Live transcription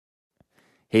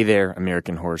Hey there,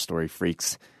 American Horror Story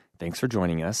freaks. Thanks for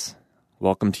joining us.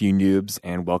 Welcome to you noobs,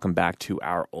 and welcome back to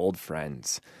our old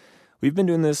friends. We've been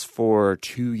doing this for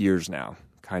 2 years now.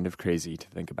 Kind of crazy to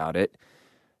think about it.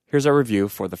 Here's our review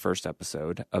for the first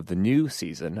episode of the new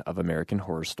season of American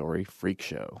Horror Story Freak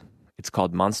Show. It's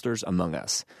called Monsters Among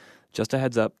Us. Just a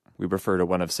heads up, we refer to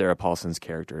one of Sarah Paulson's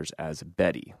characters as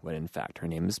Betty, when in fact her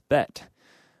name is Bet.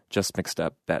 Just mixed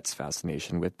up Bet's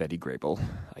fascination with Betty Grable,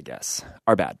 I guess.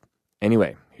 Our bad.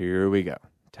 Anyway, here we go.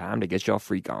 Time to get y'all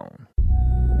freak on.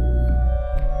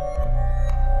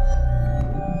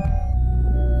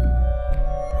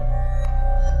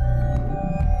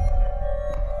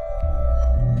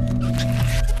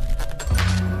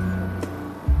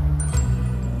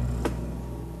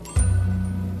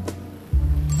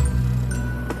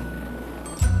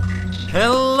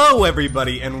 Hello,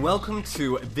 everybody, and welcome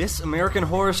to This American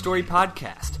Horror Story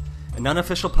Podcast, an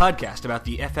unofficial podcast about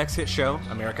the FX hit show,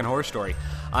 American Horror Story.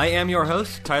 I am your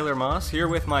host, Tyler Moss, here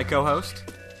with my co-host,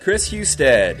 Chris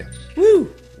Husted.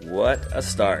 Woo! What a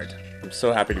start. I'm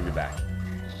so happy to be back.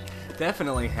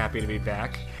 Definitely happy to be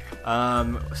back.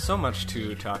 So much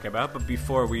to talk about, but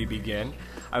before we begin,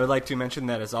 I would like to mention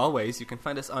that, as always, you can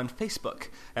find us on Facebook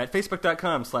at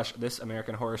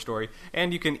facebook.com/thisamericanhorrorstory,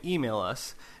 and you can email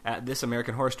us at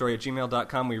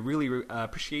thisamericanhorrorstory@gmail.com. We really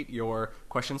appreciate your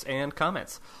questions and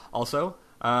comments. Also,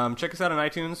 check us out on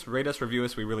iTunes, rate us, review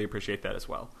us. We really appreciate that as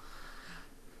well.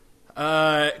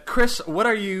 Chris, what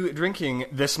are you drinking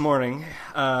this morning?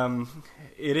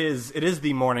 It is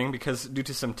the morning because due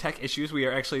to some tech issues, we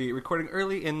are actually recording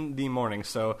early in the morning.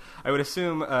 So I would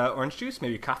assume orange juice,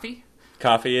 maybe coffee.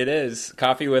 Coffee it is.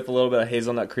 Coffee with a little bit of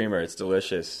hazelnut creamer. It's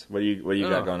delicious. What do you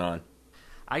got going on?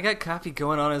 I got coffee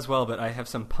going on as well, but I have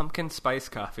some pumpkin spice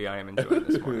coffee I am enjoying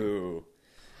this morning. Ooh,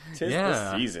 'tis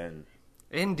the season.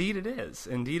 Indeed it is.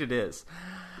 Indeed it is.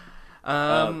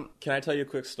 Can I tell you a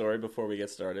quick story before we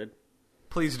get started?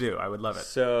 Please do. I would love it.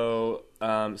 So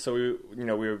we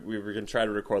were gonna try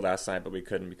to record last night, but we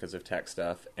couldn't because of tech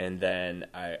stuff. And then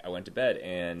I went to bed,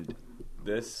 and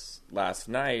this last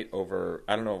night over,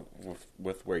 I don't know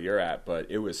with where you're at, but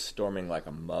it was storming like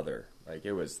a mother. Like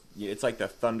it's like the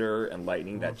thunder and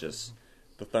lightning that just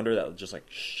like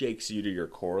shakes you to your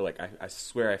core. Like I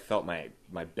swear I felt my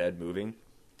bed moving,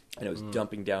 and it was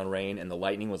dumping down rain, and the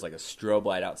lightning was like a strobe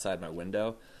light outside my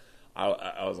window.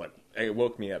 I was like, it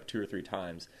woke me up 2 or 3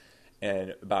 times,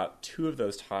 and about 2 of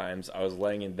those times I was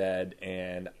laying in bed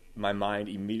and my mind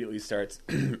immediately starts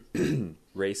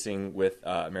racing with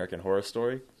American Horror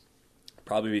Story,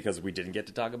 probably because we didn't get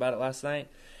to talk about it last night.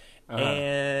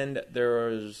 And there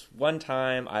was one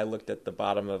time I looked at the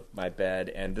bottom of my bed,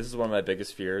 and this is one of my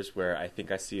biggest fears, where I think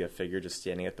I see a figure just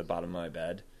standing at the bottom of my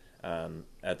bed,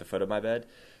 at the foot of my bed,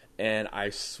 and I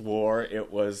swore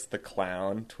it was the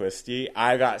clown Twisty.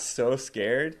 I got so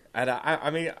scared, and I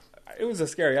mean, it was a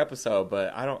scary episode,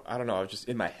 but I don't know. I was just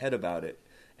in my head about it.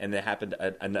 And it happened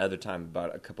another time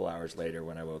about a couple hours later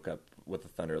when I woke up with the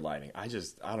thunder and lightning. I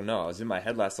don't know. I was in my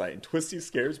head last night, and Twisty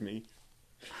scares me.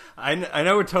 I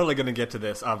know we're totally going to get to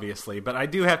this, obviously, but I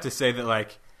do have to say that,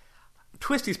 like,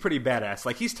 Twisty's pretty badass.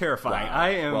 Like, he's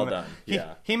terrifying. Wow. Well done.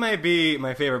 He might be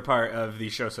my favorite part of the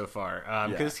show so far,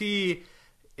 because he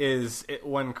is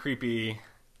one creepy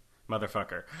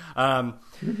motherfucker.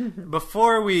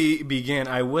 Before we begin,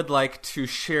 I would like to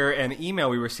share an email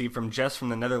we received from Jess from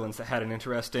the Netherlands that had an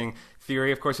interesting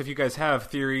theory. Of course, if you guys have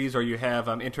theories or you have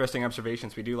interesting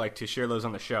observations, we do like to share those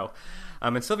on the show.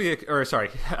 And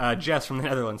Jess from the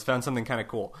Netherlands found something kind of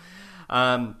cool.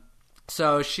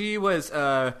 So she was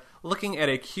looking at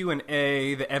a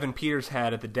Q&A that Evan Peters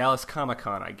had at the Dallas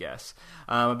Comic-Con, I guess,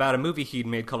 about a movie he'd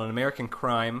made called An American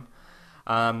Crime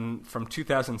from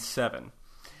 2007.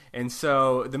 And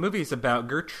so the movie is about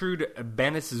Gertrude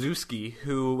Baniszewski,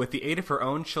 who, with the aid of her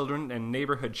own children and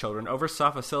neighborhood children,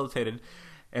 oversaw, facilitated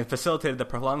the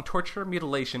prolonged torture,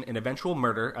 mutilation, and eventual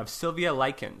murder of Sylvia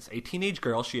Likens, a teenage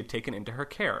girl she had taken into her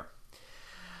care.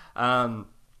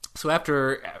 So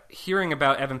after hearing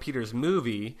about Evan Peters'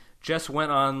 movie, Jess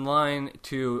went online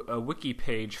to a wiki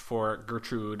page for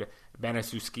Gertrude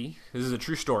Baniszewski. This is a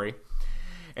true story.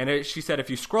 And she said, if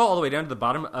you scroll all the way down to the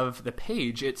bottom of the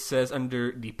page, it says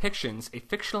under depictions, a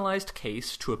fictionalized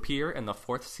case to appear in the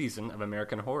 4th season of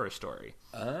American Horror Story.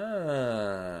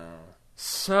 Oh.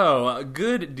 So,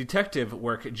 good detective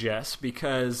work, Jess,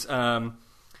 because I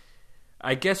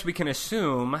guess we can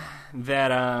assume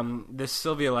that this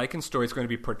Sylvia Likens story is going to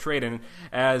be portrayed. And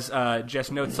as Jess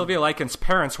notes, Sylvia Likens'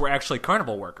 parents were actually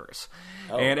carnival workers.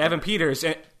 Oh, and Evan Peters,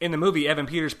 in the movie, Evan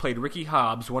Peters played Ricky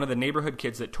Hobbs, one of the neighborhood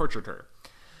kids that tortured her.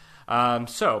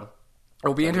 So,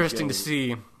 it'll be interesting to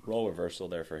see. Role reversal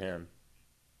there for him.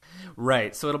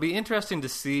 Right. So it'll be interesting to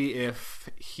see if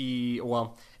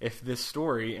if this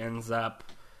story ends up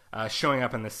showing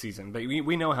up in this season. But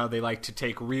we know how they like to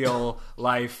take real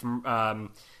life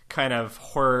kind of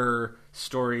horror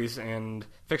stories and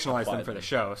fictionalize them for the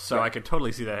show. So I could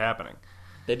totally see that happening.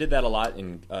 They did that a lot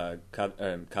in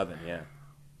Coven, yeah.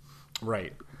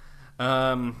 Right.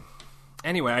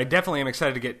 Anyway, I definitely am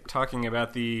excited to get talking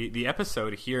about the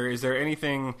episode here. Is there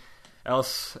anything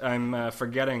else I'm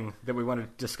forgetting that we want to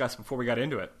discuss before we got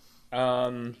into it?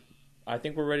 I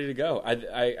think we're ready to go.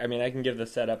 I mean, I can give the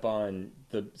setup on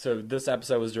So this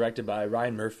episode was directed by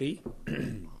Ryan Murphy,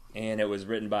 and it was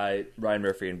written by Ryan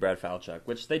Murphy and Brad Falchuk,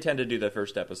 which they tend to do the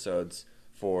first episodes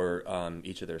for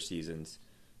each of their seasons,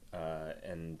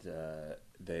 and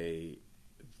they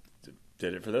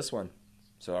did it for this one.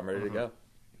 So I'm ready to go.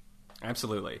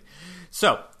 Absolutely.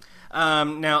 So,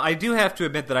 now I do have to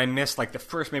admit that I missed like the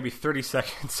first maybe 30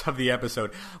 seconds of the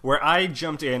episode. Where I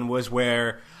jumped in was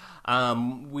where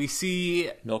we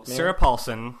see Milkman? Sarah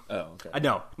Paulson. Oh, okay.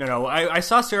 No. I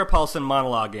saw Sarah Paulson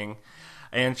monologuing,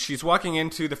 and she's walking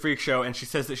into the freak show, and she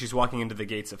says that she's walking into the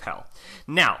gates of hell.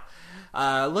 Now,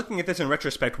 looking at this in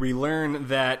retrospect, we learn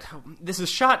that this is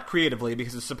shot creatively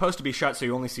because it's supposed to be shot so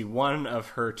you only see one of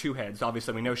her two heads.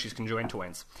 Obviously, we know she's conjoined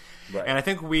twins. Right. And I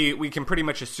think we can pretty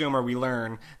much assume, or we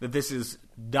learn, that this is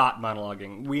Dot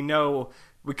monologuing.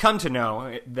 We come to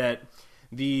know that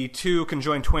the two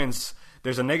conjoined twins,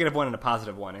 there's a negative one and a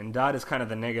positive one. And Dot is kind of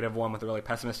the negative one with a really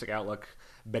pessimistic outlook.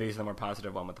 Betty's the more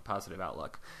positive one with a positive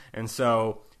outlook. And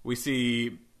so we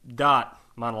see Dot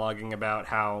monologuing about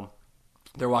how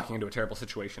they're walking into a terrible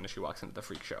situation as she walks into the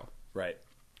freak show. Right.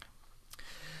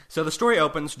 So the story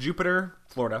opens, Jupiter,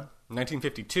 Florida,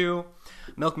 1952.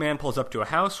 Milkman pulls up to a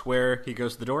house where he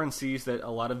goes to the door and sees that a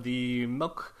lot of the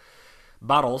milk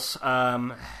bottles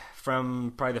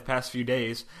from probably the past few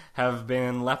days have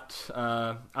been left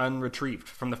unretrieved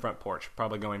from the front porch,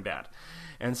 probably going bad.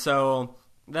 And so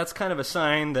that's kind of a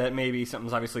sign that maybe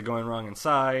something's obviously going wrong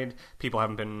inside. People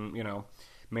haven't been,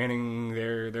 manning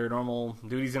their normal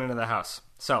duties into the house.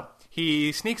 So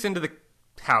he sneaks into the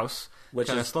house, which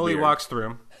kind of slowly walks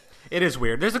through. It is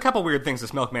weird. There's a couple weird things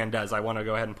this milkman does I want to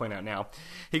go ahead and point out now.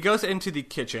 He goes into the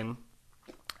kitchen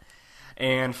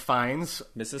and finds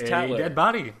Mrs. Tatler. A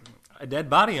dead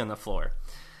body on the floor.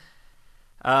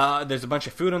 There's a bunch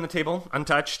of food on the table,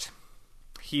 untouched.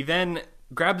 He then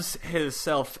grabs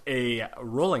himself a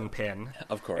rolling pin.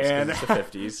 Of course, because it's the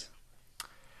 50s.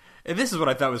 And this is what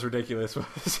I thought was ridiculous,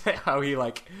 was how he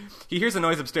hears a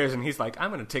noise upstairs and he's like, I'm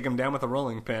going to take him down with a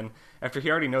rolling pin after he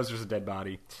already knows there's a dead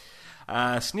body.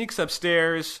 Sneaks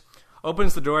upstairs,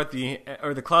 opens the door at the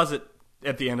closet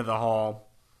at the end of the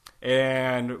hall,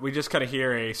 and we just kind of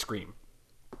hear a scream.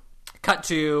 Cut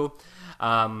to,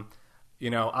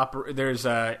 there's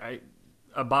a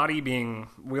body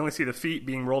we only see the feet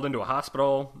being rolled into a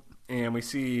hospital, and we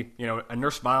see, a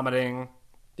nurse vomiting.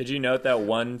 Did you note that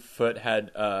one foot had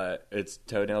its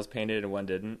toenails painted and one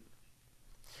didn't?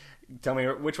 Tell me,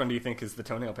 which one do you think is the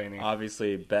toenail painting?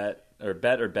 Obviously, Bet or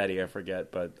Betty, I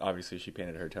forget, but obviously she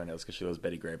painted her toenails because she loves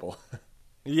Betty Grable.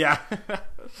 Yeah.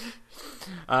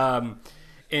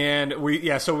 And but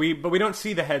we don't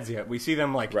see the heads yet. We see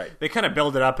them They kind of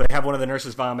build it up. They have one of the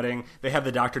nurses vomiting. They have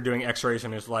the doctor doing x-rays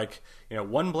and there's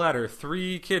one bladder,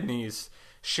 3 kidneys,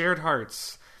 shared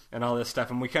hearts, and all this stuff.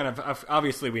 And we kind of,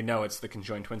 obviously we know it's the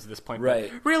conjoined twins at this point.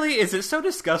 Right. But really, is it so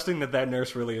disgusting that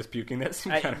nurse really is puking? That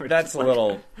seems kind of that's a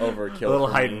little overkill. A little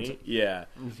heightened. Yeah.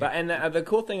 But the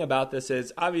cool thing about this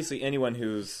is, obviously anyone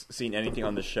who's seen anything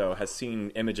on the show has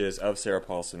seen images of Sarah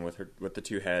Paulson with the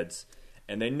two heads,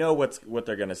 and they know what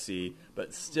they're going to see,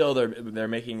 but still they're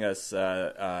making us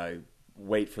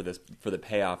wait for the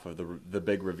payoff of the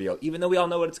big reveal, even though we all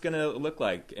know what it's going to look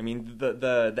like. I mean,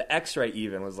 the X-ray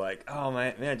even was like, oh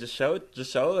man, just show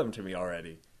them to me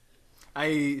already.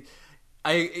 It's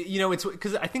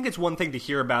because I think it's one thing to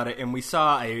hear about it, and we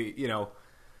saw I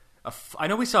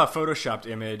know we saw a photoshopped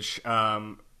image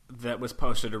that was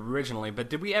posted originally, but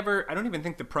did we ever? I don't even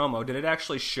think the promo did it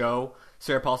actually show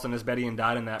Sarah Paulson as Betty and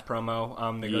Dot in that promo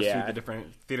that goes through the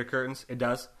different theater curtains. It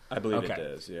does. I believe it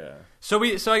does. Yeah. So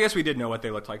I guess we did know what they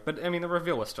looked like, but I mean the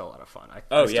reveal was still a lot of fun. I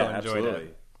still enjoyed absolutely.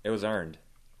 It was earned.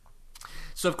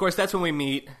 So of course that's when we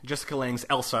meet Jessica Lange's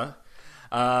Elsa,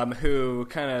 who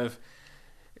kind of,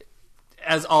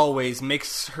 as always,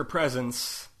 makes her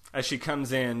presence as she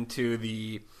comes into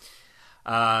the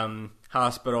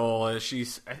hospital. Is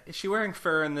she wearing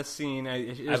fur in this scene?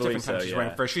 There's different times she's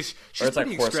wearing fur. She's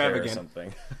pretty extravagant. Or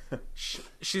something.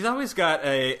 She's always got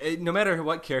no matter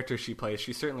what character she plays,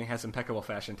 she certainly has impeccable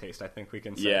fashion taste, I think we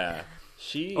can say. Yeah.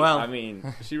 She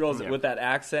rolls it with that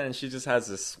accent, and she just has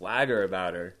this swagger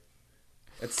about her.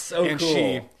 It's so and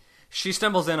cool. She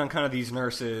stumbles in on kind of these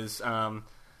nurses.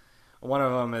 One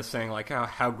of them is saying like,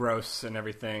 how gross and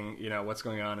everything, what's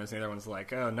going on? Is the other one's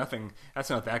like, oh, nothing, that's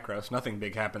not that gross. Nothing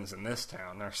big happens in this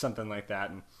town or something like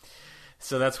that. And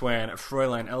so that's when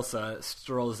Fräulein Elsa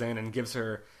strolls in and gives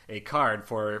her a card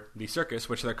for the circus,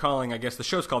 which they're calling, I guess the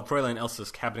show's called Fräulein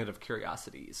Elsa's Cabinet of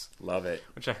Curiosities. Love it.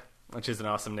 Which is an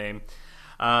awesome name.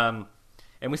 And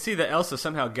we see that Elsa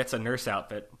somehow gets a nurse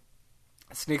outfit,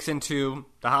 sneaks into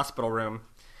the hospital room,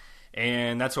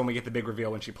 and that's when we get the big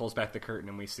reveal when she pulls back the curtain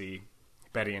and we see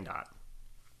Betty and Dot.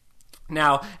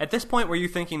 Now, at this point, were you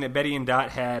thinking that Betty and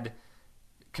Dot had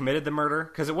committed the murder?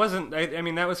 Because it wasn't, I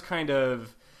mean, that was kind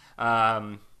of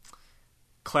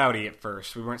cloudy at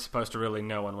first. We weren't supposed to really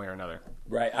know one way or another.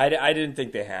 Right. I didn't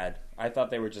think they had. I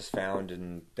thought they were just found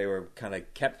and they were kind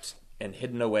of kept and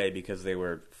hidden away because they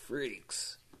were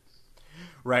freaks.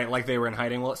 Right, like they were in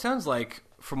hiding. Well, it sounds like,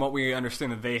 from what we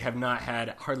understand, that they have not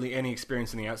had hardly any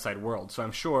experience in the outside world. So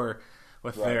I'm sure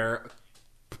with their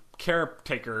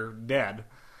caretaker dead,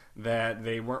 that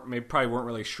they probably weren't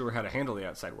really sure how to handle the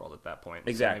outside world at that point.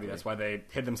 Exactly. So maybe that's why they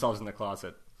hid themselves in the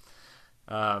closet.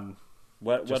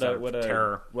 What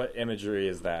terror. What imagery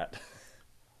is that?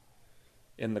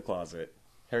 In the closet.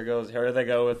 Here they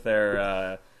go with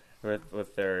their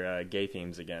with their gay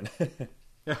themes again.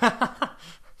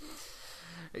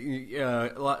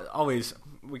 Always,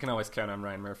 we can always count on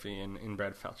Ryan Murphy and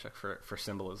Brad Falchuk for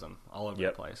symbolism all over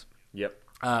the place. Yep.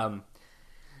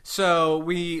 So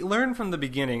we learn from the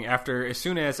beginning, as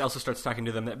soon as Elsa starts talking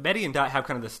to them, that Betty and Dot have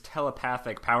kind of this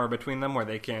telepathic power between them where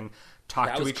they can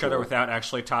talk to each other without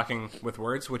actually talking with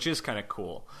words, which is kind of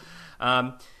cool.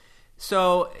 We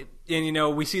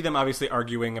see them obviously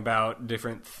arguing about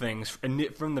different things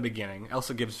from the beginning.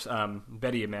 Elsa gives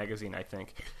Betty a magazine, I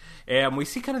think. And we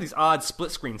see kind of these odd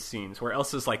split-screen scenes where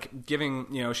Elsa's like giving,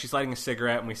 she's lighting a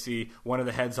cigarette and we see one of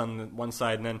the heads on the one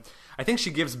side. And then I think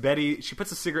she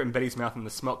puts a cigarette in Betty's mouth and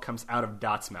the smoke comes out of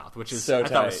Dot's mouth, which is, so I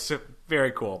thought was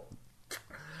very cool.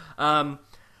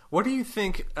 What do you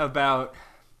think about...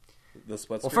 The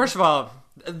split screen? Well, first of all,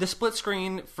 the split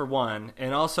screen for one,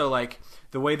 and also like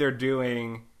the way they're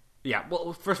doing. Yeah.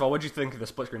 Well, first of all, what did you think of the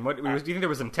split screen? Do you think there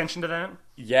was intention to that?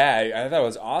 Yeah, I thought it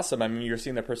was awesome. I mean, you're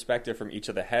seeing the perspective from each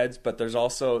of the heads, but there's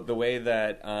also the way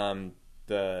that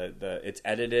it's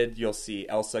edited. You'll see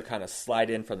Elsa kind of slide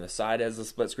in from the side as a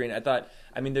split screen. I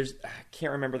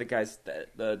can't remember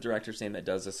the director's name that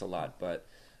does this a lot, but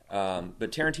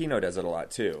Tarantino does it a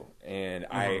lot too, and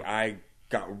I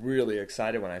got really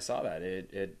excited when I saw that.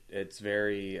 It's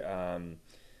very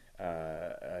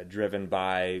driven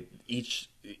by each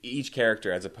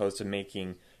character as opposed to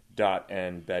making Dot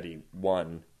and Betty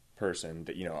one person.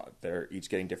 That they're each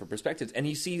getting different perspectives, and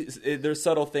you see there's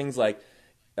subtle things like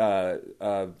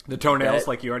the toenails,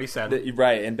 like you already said,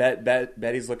 right? And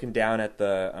Betty's looking down at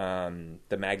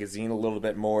the magazine a little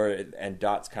bit more, and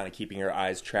Dot's kind of keeping her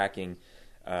eyes tracking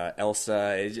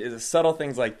Elsa. It's subtle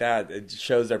things like that. It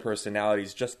shows their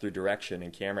personalities just through direction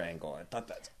and camera angle. I thought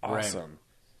that's awesome.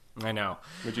 Right. I know.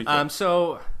 What'd you think?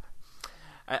 So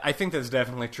I think that's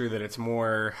definitely true. That it's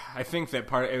more. I think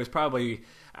that it was probably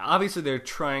obviously they're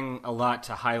trying a lot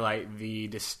to highlight the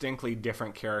distinctly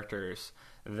different characters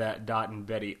that Dot and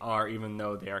Betty are, even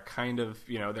though they are kind of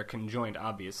they're conjoined,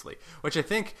 obviously, which I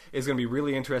think is going to be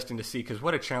really interesting to see because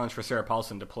what a challenge for Sarah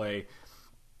Paulson to play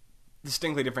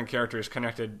distinctly different characters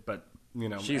connected, but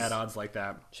at odds like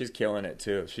that. She's killing it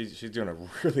too. She's doing a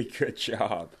really good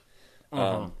job.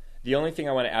 The only thing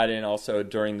I want to add in also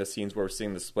during the scenes where we're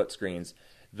seeing the split screens,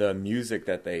 the music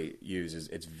that they use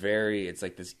it's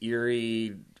like this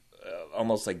eerie,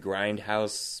 almost like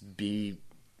grindhouse B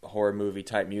horror movie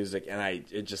type music, and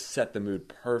it just set the mood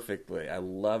perfectly. I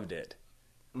loved it.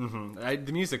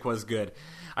 The music was good.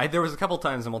 There was a couple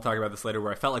times, and we'll talk about this later,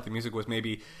 where I felt like the music was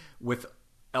maybe with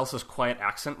Elsa's quiet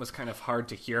accent was kind of hard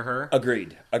to hear her.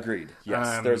 Agreed.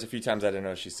 Yes, there was a few times I didn't know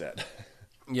what she said.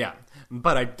 Yeah,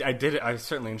 but I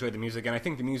certainly enjoyed the music, and I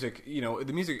think the music,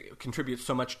 the music contributes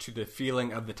so much to the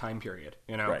feeling of the time period,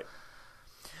 Right.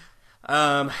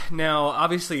 Now,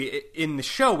 obviously, in the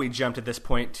show, we jumped at this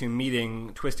point to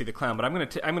meeting Twisty the Clown, but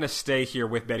I'm gonna stay here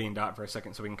with Betty and Dot for a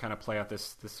second, so we can kind of play out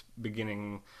this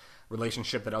beginning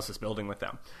relationship that Elsa's building with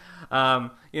them.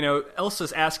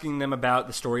 Elsa's asking them about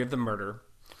the story of the murder.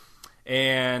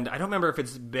 And I don't remember if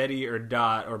it's Betty or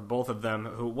Dot or both of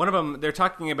them. One of them, they're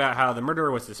talking about how the murderer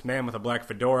was this man with a black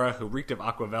fedora who reeked of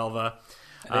aquavelva,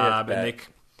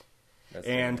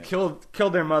 and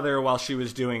killed their mother while she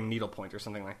was doing needlepoint or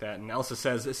something like that. And Elsa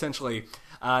says essentially,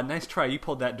 "Nice try, you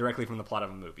pulled that directly from the plot of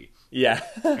a movie." Yeah,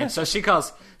 and so she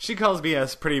calls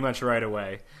BS pretty much right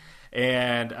away,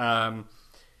 and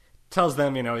tells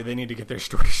them, they need to get their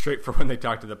story straight for when they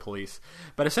talk to the police.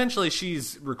 But essentially,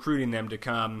 she's recruiting them to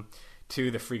come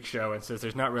to the freak show and says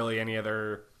there's not really any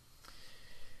other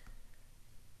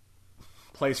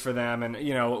place for them. And,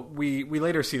 we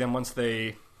later see them once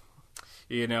they,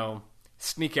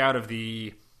 sneak out of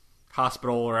the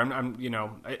hospital, or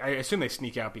I assume they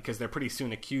sneak out because they're pretty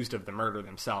soon accused of the murder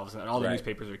themselves, and all the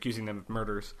newspapers are accusing them of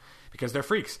murders because they're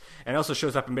freaks. And also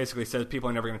shows up and basically says people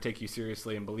are never going to take you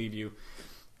seriously and believe you,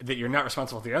 that you're not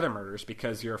responsible for the other murders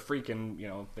because you're a freak and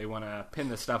they want to pin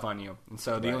this stuff on you. And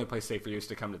so the only place safe for you is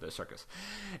to come to the circus.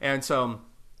 And so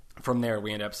from there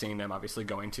we end up seeing them obviously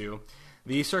going to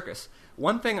the circus.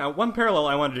 One parallel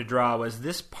I wanted to draw was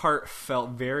this part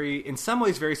felt in some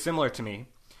ways very similar to me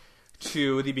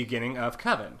to the beginning of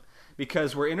Coven,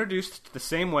 because we're introduced the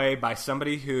same way by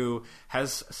somebody who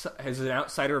has an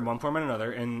outsider in one form or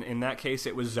another. In that case,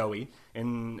 it was Zoe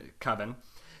in Coven,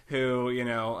 who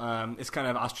is kind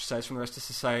of ostracized from the rest of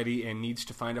society and needs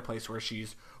to find a place where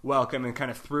she's welcome. And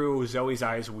kind of through Zoe's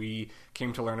eyes, we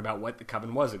came to learn about what the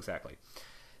Coven was exactly.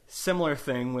 Similar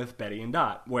thing with Betty and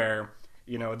Dot, where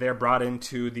they're brought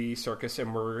into the circus,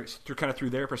 and we're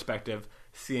through their perspective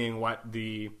seeing what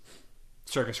the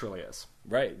circus really is.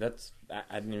 Right.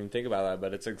 I didn't even think about that,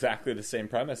 but it's exactly the same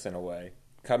premise in a way.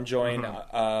 Come join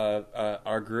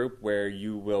our group where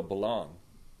you will belong.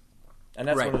 And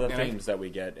that's one of the themes that we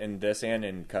get in this and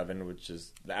in Coven, which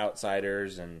is the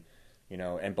outsiders and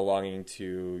and belonging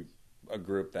to a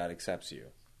group that accepts you.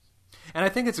 And I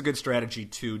think it's a good strategy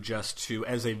to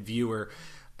as a viewer,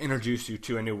 introduce you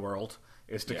to a new world.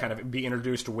 Is to kind of be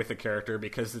introduced with a character,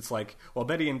 because it's like, well,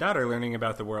 Betty and Dot are learning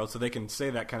about the world, so they can say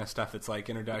that kind of stuff that's like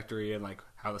introductory and like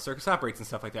how the circus operates and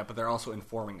stuff like that, but they're also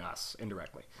informing us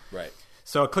indirectly. Right.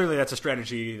 So clearly that's a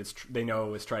strategy they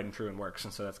know is tried and true and works,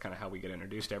 and so that's kind of how we get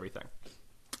introduced to everything.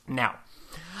 Now,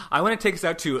 I want to take us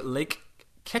out to Lake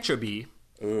Ketchobee,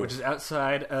 which is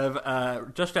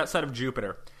just outside of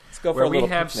Jupiter. Let's go for a little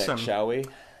picnic, shall we?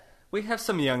 We have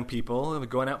some young people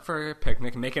going out for a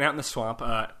picnic, making out in the swamp,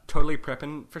 totally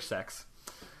prepping for sex.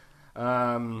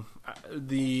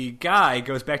 The guy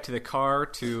goes back to the car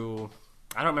to...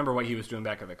 I don't remember what he was doing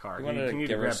back in the car. He wanted to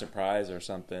give her a surprise or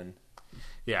something.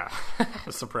 Yeah,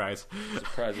 a surprise.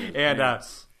 Surprising. And,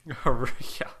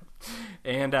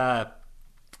 and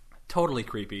totally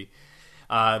creepy.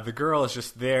 The girl is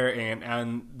just there, and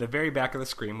on the very back of the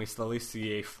screen, we slowly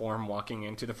see a form walking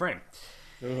into the frame.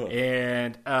 Ugh.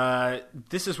 And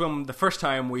this is when the first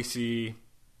time we see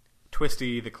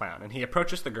Twisty the clown, and he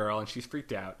approaches the girl, and she's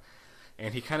freaked out,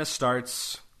 and he kind of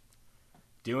starts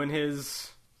doing his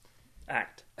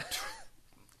act.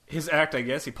 His act, I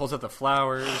guess. He pulls out the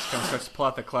flowers, kind of starts to pull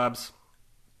out the clubs.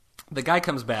 The guy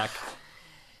comes back,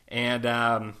 and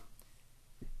I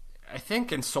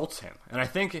think insults him, and I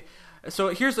think. So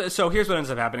here's what ends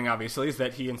up happening, obviously, is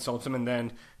that he insults him, and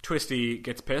then Twisty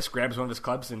gets pissed, grabs one of his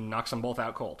clubs, and knocks them both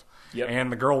out cold. Yep.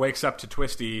 And the girl wakes up to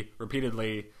Twisty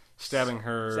repeatedly stabbing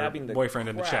the boyfriend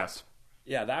in the chest.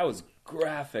 Yeah, that was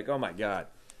graphic. Oh, my God.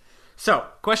 So,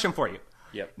 question for you.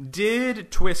 Yep. Did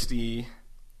Twisty...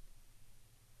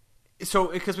 So,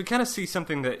 because we kind of see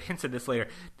something that hints at this later.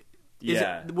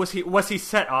 Was he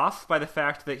set off by the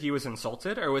fact that he was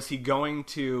insulted, or was he going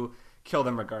to kill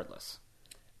them regardless?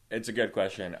 It's a good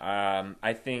question.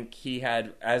 I think he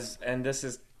had, at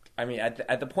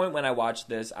the point when I watched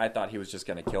this, I thought he was just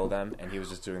going to kill them, and he was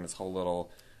just doing this whole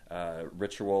little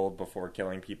ritual before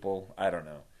killing people. I don't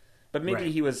know. But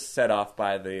maybe he was set off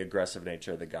by the aggressive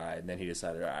nature of the guy, and then he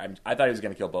decided, I thought he was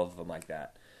going to kill both of them like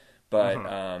that.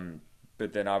 But,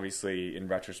 but then obviously, in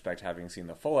retrospect, having seen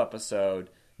the full episode,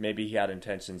 maybe he had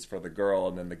intentions for the girl,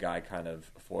 and then the guy kind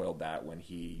of foiled that when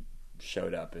he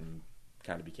showed up and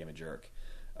kind of became a jerk.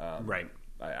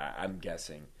 I'm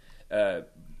guessing.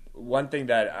 One thing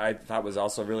that I thought was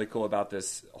also really cool about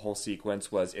this whole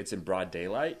sequence was it's in broad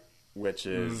daylight, which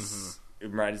is it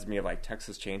reminds me of like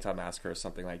Texas Chainsaw Massacre or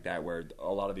something like that, where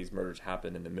a lot of these murders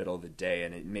happen in the middle of the day,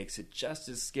 and it makes it just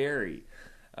as scary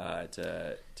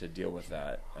to deal with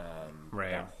that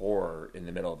horror in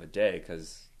the middle of the day,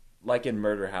 because like in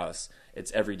Murder House,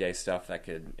 it's everyday stuff that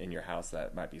could in your house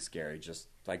that might be scary, just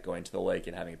like going to the lake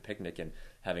and having a picnic and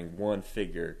having one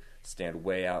figure stand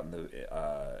way out in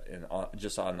the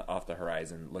just off the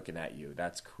horizon looking at you.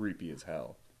 That's creepy as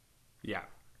hell. Yeah.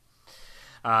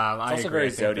 It's also very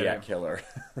Zodiac Killer.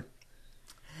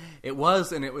 It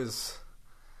was, and it was...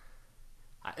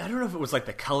 I don't know if it was like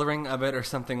the coloring of it or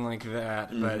something like that,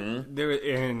 but there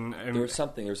was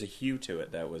something. There was a hue to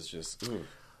it that was just... Ooh.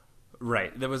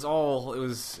 Right. That was all... It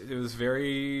was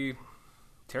very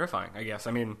terrifying, I guess.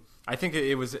 I mean... I think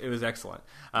it was excellent.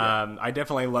 Yeah. I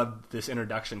definitely loved this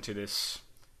introduction to this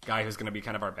guy who's going to be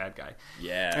kind of our bad guy.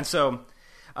 Yeah. And so,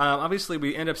 obviously,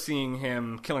 we end up seeing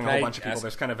him killing a whole bunch of people.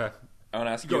 There's kind of a... I want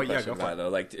to ask you a question about it, though.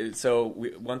 Like, so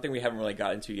one thing we haven't really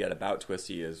gotten into yet about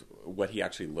Twisty is what he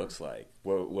actually looks like.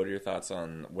 What are your thoughts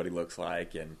on what he looks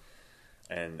like? And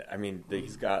I mean,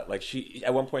 he's got, like,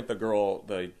 at one point,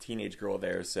 the teenage girl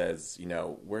there says, you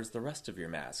know, where's the rest of your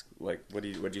mask? Like, what do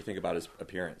you think about his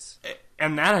appearance?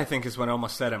 And that, I think, is what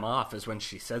almost set him off, is when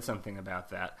she said something about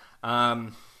that.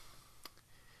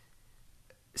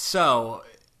 So,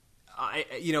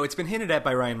 it's been hinted at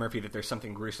by Ryan Murphy that there's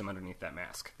something gruesome underneath that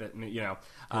mask. That, his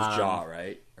jaw,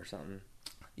 right? Or something?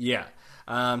 Yeah.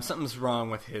 Something's wrong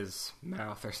with his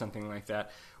mouth or something like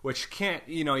that, which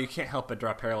you can't help but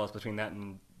draw parallels between that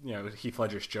and, Heath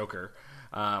Ledger's Joker.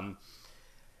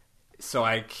 So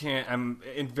I'm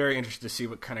very interested to see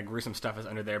what kind of gruesome stuff is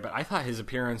under there, but I thought his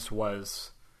appearance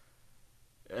was,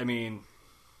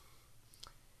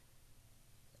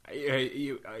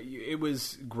 it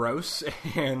was gross,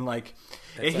 and like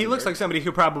he looks like somebody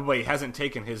who probably hasn't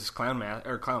taken his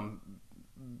clown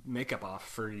makeup off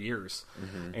for years.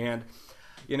 Mm-hmm. And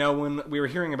when we were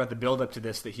hearing about the build up to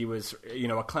this, that he was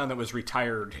a clown that was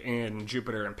retired in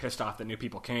Jupiter and pissed off that new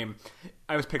people came,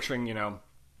 I was picturing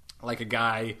like a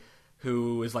guy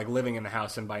who is like living in the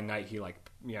house, and by night he's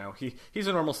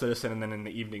a normal citizen, and then in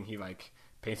the evening he like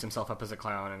paints himself up as a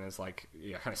clown and is like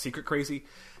kind of secret crazy.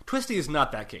 Twisty is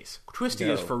not that case. Twisty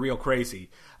is for real crazy.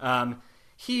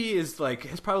 He is like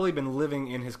has probably been living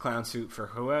in his clown suit for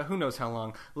who knows how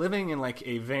long, living in like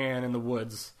a van in the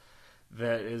woods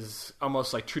that is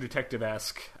almost like True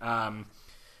Detective-esque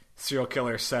serial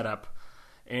killer setup,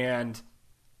 and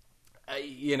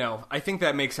I think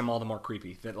that makes him all the more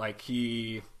creepy. That like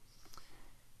he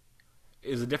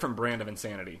is a different brand of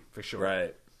insanity for sure.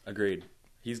 Right. Agreed.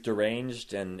 He's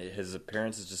deranged, and his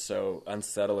appearance is just so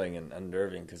unsettling and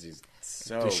unnerving because he's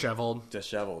so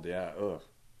disheveled. Yeah. Ugh.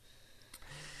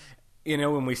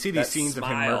 When we see these scenes of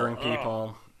him murdering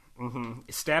people,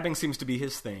 stabbing seems to be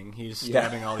his thing. He's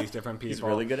stabbing all these different people. He's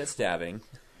really good at stabbing.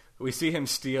 We see him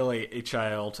steal a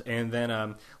child, and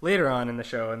then later on in the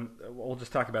show, and we'll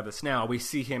just talk about this now, we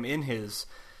see him in his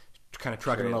kind of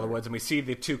truck in the middle of the woods, and we see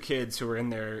the two kids who are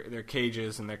in their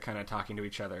cages, and they're kind of talking to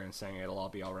each other and saying it'll all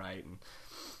be all right.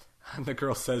 And the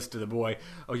girl says to the boy,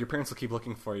 "Oh, your parents will keep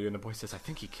looking for you." And the boy says, "I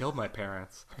think he killed my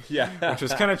parents." Yeah. Which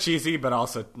was kind of cheesy, but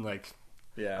also like,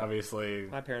 obviously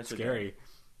my parents scary.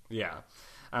 Yeah.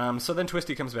 So then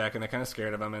Twisty comes back, and they're kind of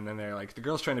scared of him, and then they're like, the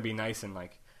girl's trying to be nice and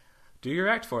like, do your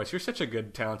act for us. You're such a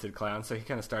good, talented clown. So he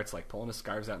kind of starts like pulling his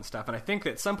scarves out and stuff. And I think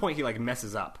that at some point he like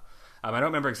messes up. I don't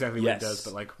remember exactly what he does,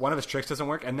 but like one of his tricks doesn't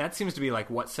work, and that seems to be like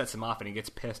what sets him off, and he gets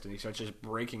pissed and he starts just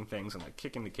breaking things and like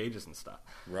kicking the cages and stuff.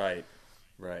 Right.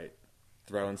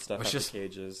 Throwing stuff at the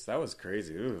cages. That was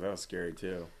crazy. Ooh, that was scary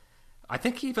too. I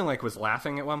think he even like was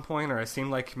laughing at one point, or it seemed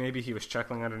like maybe he was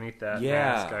chuckling underneath that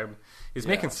mask. He's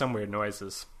making some weird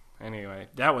noises. Anyway,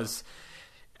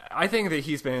 I think that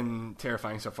he's been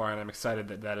terrifying so far, and I'm excited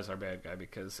that is our bad guy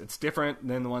because it's different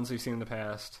than the ones we've seen in the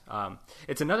past.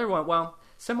 It's another one, well,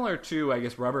 similar to, I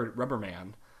guess, Rubber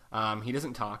Man. He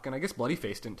doesn't talk, and I guess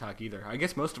Bloodyface didn't talk either. I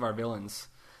guess most of our villains...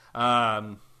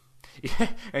 and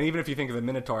even if you think of the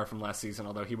Minotaur from last season,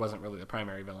 although he wasn't really the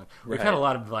primary villain, we've had a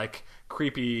lot of like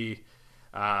creepy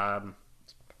bad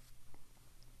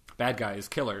guys,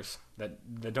 killers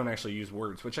that don't actually use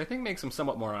words, which I think makes them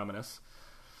somewhat more ominous.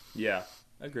 Yeah,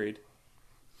 agreed.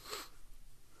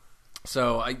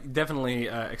 So I definitely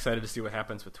excited to see what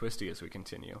happens with Twisty as we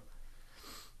continue.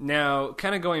 Now,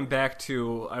 kind of going back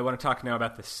to, I want to talk now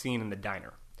about the scene in the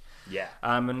diner. Yeah.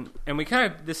 And we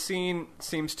kind of, this scene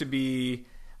seems to be,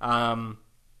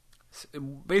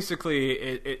 basically,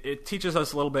 it teaches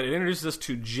us a little bit, it introduces us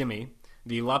to Jimmy,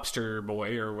 the lobster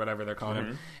boy, or whatever they're calling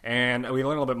him, and we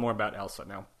learn a little bit more about Elsa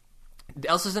now.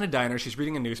 Elsa's in a diner, she's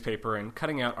reading a newspaper and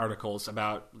cutting out articles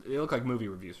about, they look like movie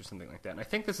reviews or something like that. And I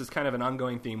think this is kind of an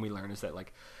ongoing theme we learn, is that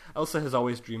like Elsa has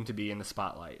always dreamed to be in the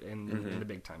spotlight, in the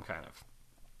big time kind of.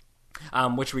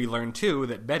 Which we learn too,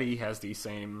 that Betty has the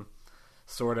same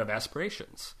sort of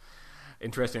aspirations.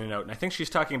 Interesting to note. And I think she's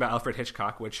talking about Alfred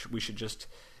Hitchcock, which we should just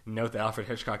note that Alfred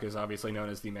Hitchcock is obviously known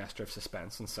as the master of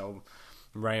suspense. And so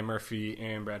Ryan Murphy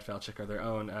and Brad Falchuk are their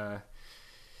own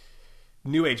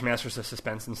new age masters of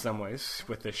suspense in some ways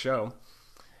with this show.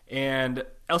 And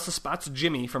Elsa spots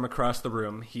Jimmy from across the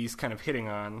room. He's kind of hitting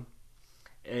on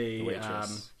the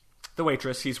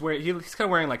waitress. He's kind of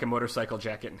wearing like a motorcycle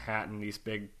jacket and hat and these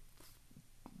big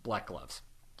black gloves.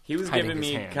 He was giving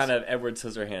me kind of Edward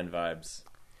Scissorhand vibes.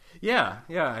 Yeah,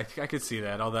 I could see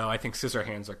that. Although I think scissor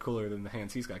hands are cooler than the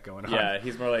hands he's got going on. Yeah,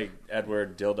 he's more like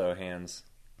Edward Dildo hands.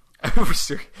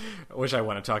 Which I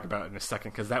want to talk about in a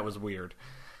second because that was weird.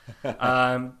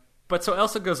 But so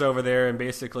Elsa goes over there and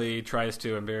basically tries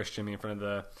to embarrass Jimmy in front of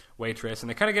the waitress, and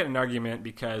they kind of get in an argument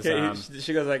because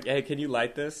she goes like, "Hey, can you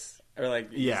light this?" Or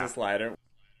like, use this lighter.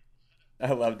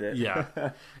 I loved it.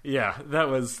 Yeah, that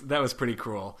was pretty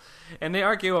cruel. And they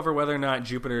argue over whether or not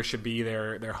Jupiter should be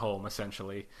their home,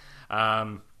 essentially.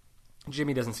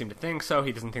 Jimmy doesn't seem to think so.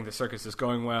 He doesn't think the circus is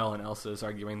going well, and Elsa is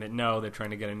arguing that no, they're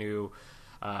trying to get a new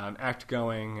act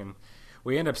going, and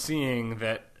we end up seeing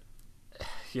that,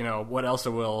 what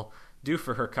Elsa will do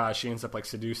for her cause. She ends up like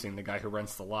seducing the guy who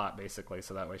rents the lot, basically,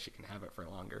 so that way she can have it for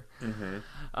longer.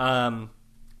 Mm-hmm.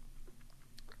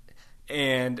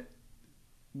 And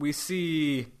we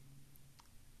see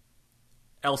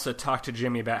Elsa talk to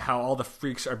Jimmy about how all the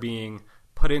freaks are being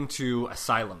put into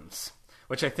asylums,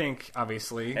 which I think,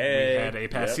 obviously, we had a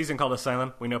past season called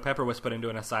Asylum. We know Pepper was put into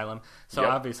an asylum, so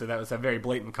obviously that was a very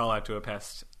blatant call-out to a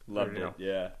past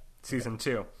season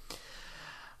 2.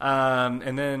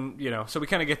 And then, so we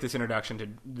kind of get this introduction to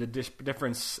the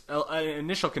difference,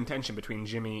 initial contention between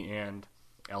Jimmy and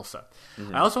Elsa.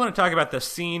 Mm-hmm. I also want to talk about the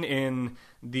scene in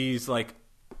these, like,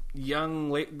 young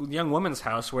woman's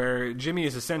house where Jimmy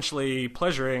is essentially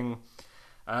pleasuring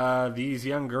these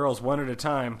young girls one at a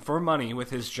time for money with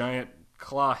his giant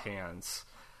claw hands.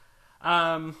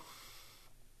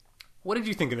 What did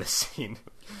you think of this scene?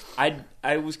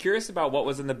 I was curious about what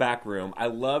was in the back room. I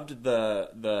loved the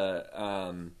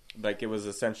like it was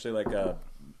essentially like a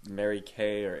Mary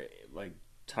Kay or like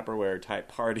Tupperware type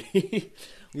party.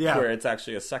 Where it's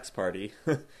actually a sex party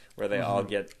where they all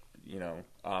get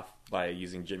off by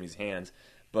using Jimmy's hands.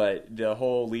 But the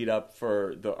whole lead up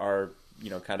for our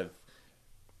kind of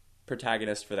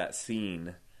protagonist for that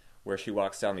scene where she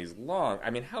walks down these long...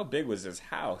 I mean, how big was this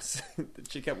house?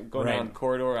 She kept going down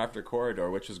corridor after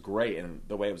corridor, which was great, and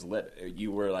the way it was lit,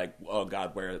 you were like, oh,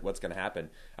 God, what's going to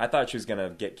happen? I thought she was going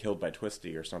to get killed by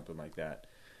Twisty or something like that.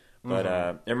 But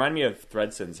it reminded me of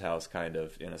Thredson's house, kind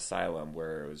of, in Asylum,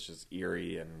 where it was just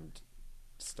eerie and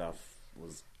stuff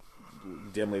was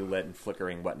dimly lit and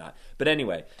flickering and whatnot. But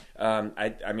anyway,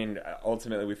 I mean,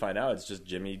 ultimately we find out it's just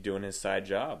Jimmy doing his side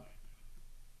job.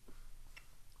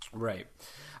 Right.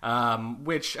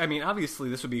 Which, I mean, obviously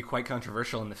this would be quite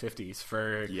controversial in the 50s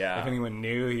if anyone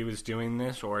knew he was doing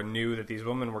this or knew that these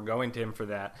women were going to him for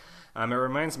that. It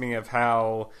reminds me of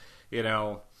how,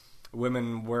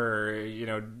 women were,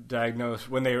 diagnosed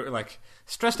when they were like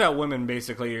stressed out women,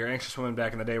 basically, or anxious women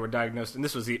back in the day were diagnosed, and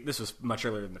this was much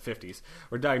earlier than the 50s,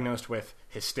 were diagnosed with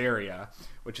hysteria,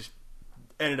 which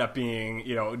ended up being,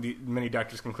 many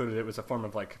doctors concluded it was a form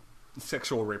of like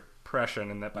sexual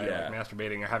repression, and that by like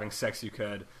masturbating or having sex you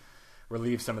could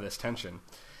relieve some of this tension.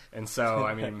 And so,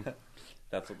 I mean,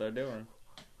 that's what they're doing.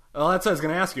 Well, that's what I was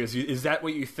going to ask you. Is that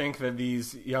what you think that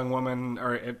these young women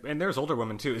are, and there's older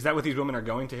women too, is that what these women are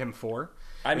going to him for?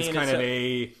 I mean, it's kind of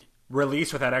a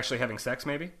release without actually having sex,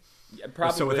 maybe? Yeah,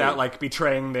 probably. So without like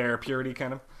betraying their purity,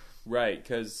 kind of? Right,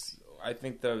 because I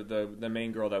think the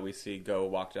main girl that we see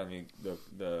walk down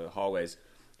the hallways,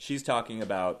 she's talking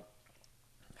about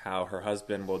how her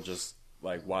husband will just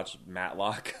like watch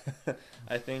Matlock,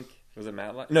 I think. Was it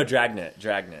Matlock? No, Dragnet.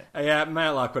 Yeah,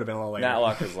 Matlock would have been a little later.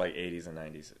 Matlock was like 80s and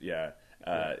 90s. Yeah.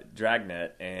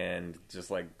 Dragnet, and just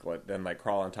then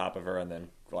crawl on top of her and then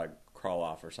like crawl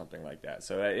off or something like that.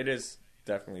 So it is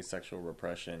definitely sexual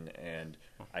repression. And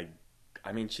I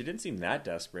mean, she didn't seem that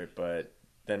desperate, but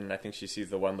then I think she sees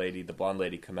the blonde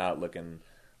lady come out looking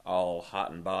all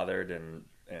hot and bothered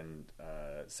and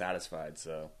satisfied.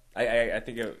 So I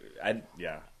think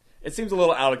it seems a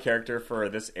little out of character for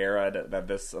this era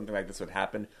that something like this would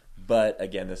happen. But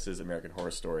again, this is American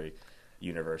Horror Story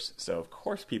universe, so of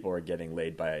course people are getting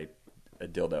laid by a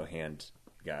dildo hand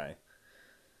guy.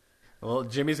 Well,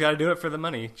 Jimmy's got to do it for the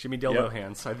money. Jimmy Dildo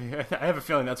Hands. I have a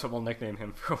feeling that's what we'll nickname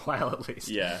him for a while at least.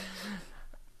 Yeah.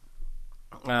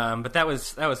 But that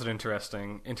was an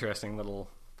interesting little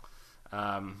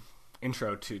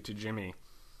intro to Jimmy.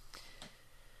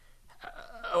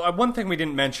 One thing we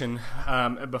didn't mention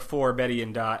before Betty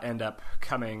and Dot end up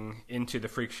coming into the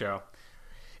freak show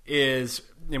is,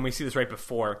 and we see this right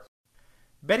before,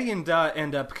 Betty and Dot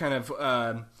end up kind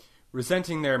of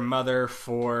resenting their mother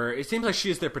for, it seems like she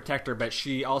is their protector, but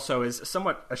she also is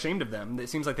somewhat ashamed of them. It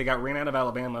seems like they got ran out of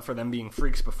Alabama for them being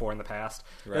freaks before in the past.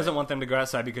 Right. Doesn't want them to go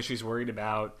outside because she's worried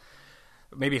about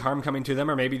maybe harm coming to them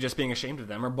or maybe just being ashamed of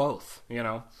them or both,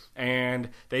 and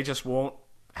they just won't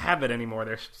have it anymore.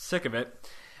 They're sick of it.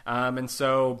 And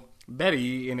so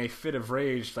Betty, in a fit of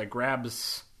rage,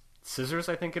 grabs scissors,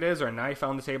 I think it is, or a knife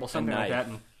on the table, something like that,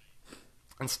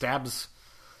 and stabs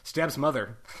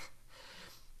Mother.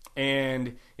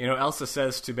 And, Elsa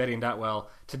says to Betty and Dot, well,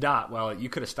 you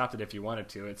could have stopped it if you wanted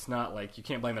to. It's not like you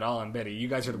can't blame it all on Betty. You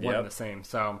guys are the one and the same.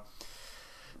 So,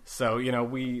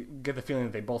 we get the feeling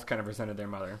that they both kind of resented their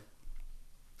mother.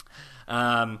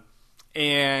 And,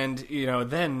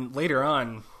 then later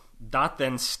on, Dot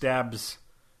then stabs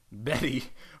Betty,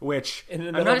 which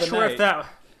I'm not sure if that...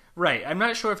 Right. I'm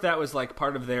not sure if that was like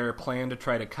part of their plan to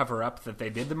try to cover up that they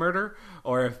did the murder,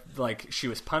 or if like she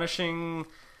was punishing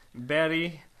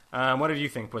Betty. What did you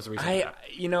think was the reason?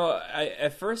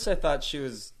 At first I thought she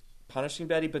was punishing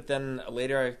Betty, but then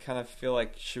later I kind of feel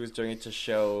like she was doing it to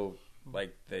show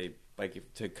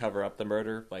to cover up the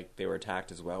murder, like they were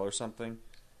attacked as well or something.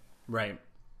 Right.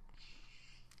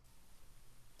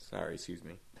 Sorry, excuse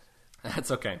me.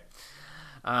 That's okay.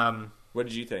 What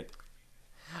did you think?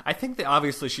 I think that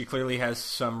obviously she clearly has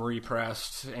some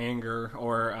repressed anger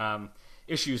or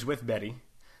issues with Betty.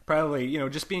 Probably,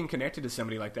 just being connected to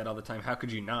somebody like that all the time, how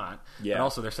could you not? Yeah. And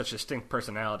also, they're such distinct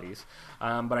personalities.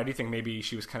 But I do think maybe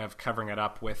she was kind of covering it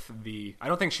up with I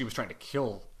don't think she was trying to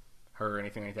kill her or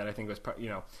anything like that. I think it was,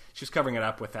 she was covering it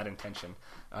up with that intention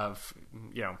of,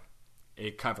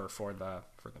 a cover for the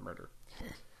murder.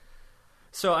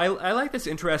 So I like this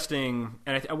interesting,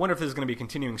 and I wonder if this is going to be a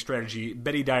continuing strategy,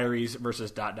 Betty Diaries versus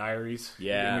Dot Diaries.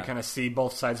 Yeah. And we kind of see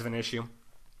both sides of an issue.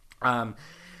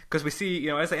 Because we see,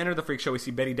 as they enter the freak show, we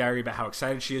see Betty Diary about how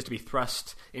excited she is to be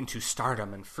thrust into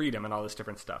stardom and freedom and all this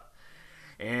different stuff.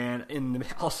 And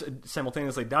also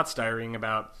simultaneously Dot's diarying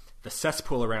about the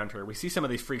cesspool around her. We see some of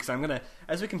these freaks.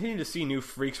 As we continue to see new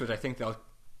freaks, which I think they'll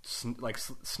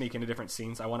sneak into different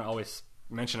scenes, I want to always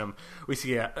mention them. We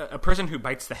see a person who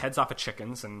bites the heads off of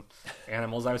chickens and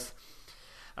animals,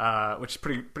 which is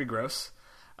pretty gross.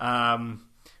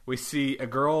 We see a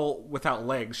girl without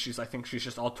legs. I think she's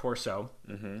just all torso.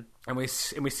 Mm-hmm. And we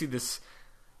see this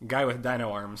guy with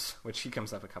dino arms, which he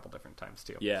comes up a couple different times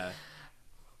too. Yeah.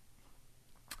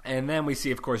 And then we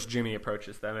see, of course, Jimmy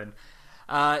approaches them,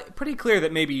 and pretty clear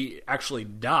that maybe actually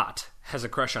Dot has a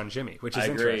crush on Jimmy, which is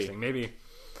interesting. Maybe.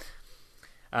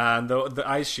 The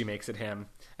eyes she makes at him.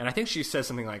 And I think she says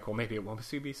something like, well, maybe it won't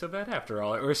be so bad after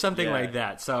all, or something like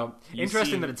that. So,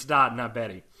 interesting that it's Dot, not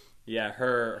Betty. Yeah,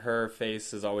 her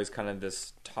face is always kind of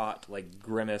this taut, like,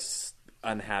 grimace,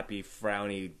 unhappy,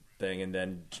 frowny thing, and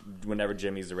then whenever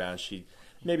Jimmy's around,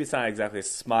 maybe it's not exactly a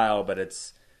smile, but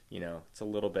it's, it's a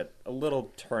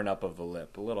little turn up of the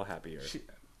lip, a little happier.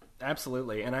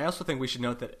 Absolutely. And I also think we should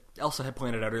note that Elsa had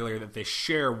pointed out earlier that they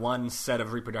share one set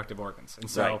of reproductive organs. And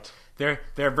so they're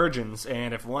virgins,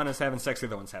 and if one is having sex, the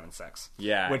other one's having sex.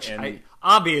 Yeah. Which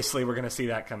obviously we're going to see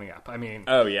that coming up. I mean...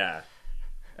 Oh, yeah.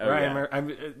 I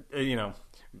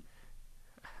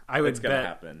would bet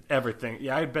happen. Everything.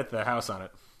 Yeah, I'd bet the house on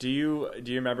it. Do you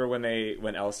remember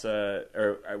when Elsa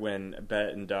or when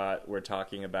Bet and Dot were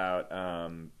talking about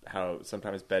how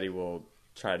sometimes Betty will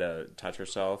try to touch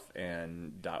herself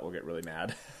and Dot will get really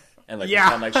mad and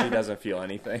pretend like she doesn't feel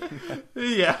anything?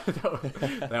 Yeah,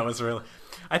 that was really.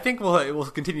 I think we'll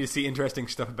continue to see interesting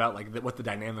stuff about what the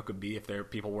dynamic would be if their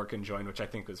people were conjoined, which I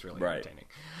think was really entertaining.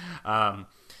 That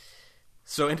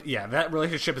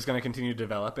relationship is going to continue to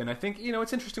develop, and I think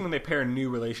it's interesting when they pair new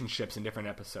relationships in different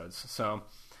episodes. So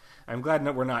I'm glad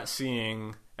that we're not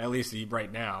seeing, at least right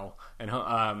now, and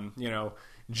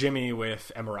Jimmy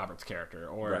with Emma Roberts' character,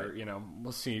 or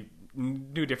we'll see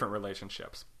new different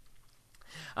relationships.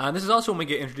 This is also when we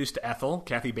get introduced to Ethel,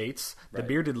 Kathy Bates, the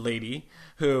bearded lady,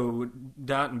 who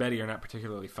Dot and Betty are not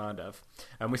particularly fond of.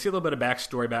 We see a little bit of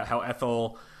backstory about how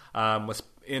Ethel was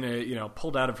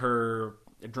pulled out of her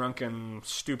drunken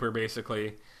stupor,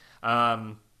 basically.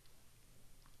 And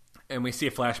we see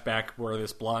a flashback where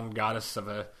this blonde goddess of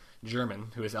a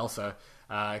German, who is Elsa,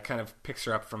 kind of picks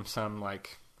her up from some,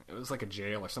 it was like a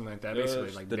jail or something like that,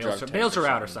 basically. Bails her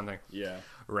out or something. Yeah.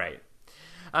 Right.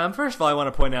 First of all, I want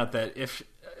to point out that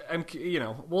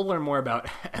we'll learn more about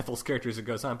Ethel's character as it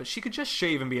goes on, but she could just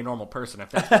shave and be a normal person if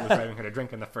that's what was driving her to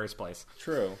drink in the first place.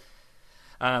 True.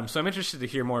 So I'm interested to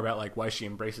hear more about why she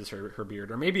embraces her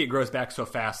beard, or maybe it grows back so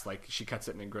fast, she cuts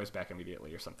it and it grows back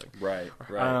immediately or something. Right.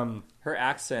 Her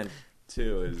accent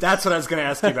too is. That's what I was going to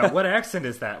ask you about. What accent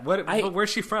is that? Where's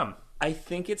she from? I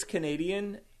think it's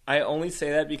Canadian. I only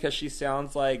say that because she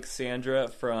sounds like Sandra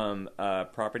from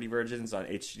Property Virgins on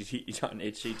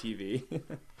HGTV,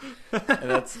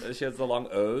 and she has the long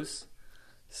O's.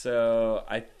 So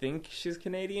I think she's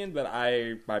Canadian, but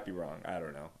I might be wrong. I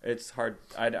don't know. It's hard.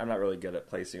 I'm not really good at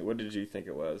placing it. What did you think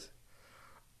it was?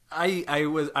 I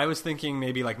was thinking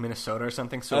maybe Minnesota or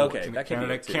something. So okay, that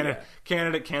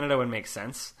Canada would make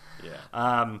sense.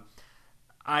 Yeah.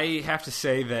 I have to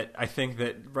say that I think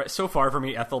that so far for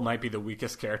me, Ethel might be the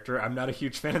weakest character. I'm not a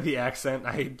huge fan of the accent.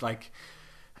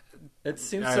 It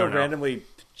seems I so don't know. randomly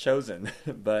chosen,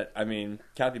 but I mean,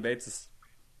 Kathy Bates is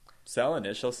selling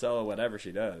it. She'll sell it whatever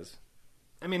she does.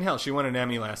 I mean, hell, she won an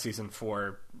Emmy last season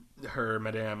for her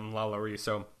Madame LaLaurie,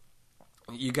 so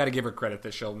you got to give her credit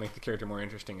that she'll make the character more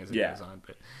interesting as it goes on.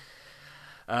 But,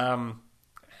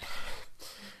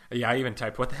 yeah, I even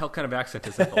typed, what the hell kind of accent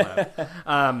does Ethel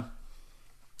have?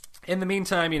 In the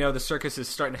meantime, the circus is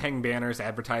starting to hang banners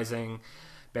advertising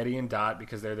Betty and Dot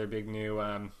because they're their big new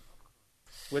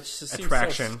which just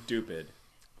attraction. Seems so stupid.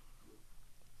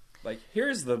 Like,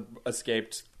 here's the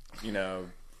escaped,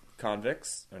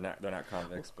 convicts. They're not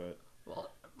convicts, but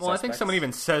well, I think someone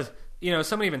even says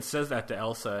that to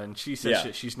Elsa, and she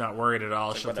says she's not worried at all.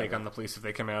 Like, she'll take on the police if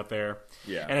they come out there.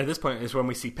 Yeah. And at this point is when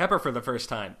we see Pepper for the first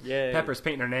time. Yay. Pepper's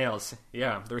painting her nails.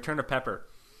 Yeah, the return of Pepper.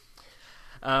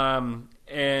 And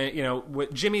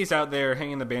Jimmy's out there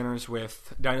hanging the banners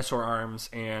with dinosaur arms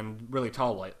and really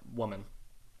tall white woman,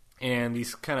 and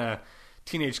these kind of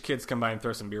teenage kids come by and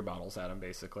throw some beer bottles at him,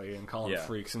 basically, and call them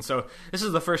freaks. And so this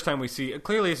is the first time we see.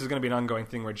 Clearly, this is going to be an ongoing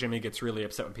thing where Jimmy gets really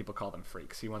upset when people call them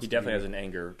freaks. He definitely has an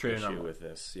anger issue normal with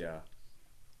this. Yeah,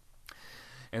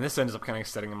 and this ends up kind of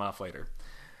setting him off later.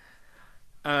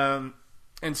 And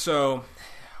so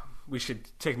we should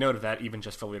take note of that, even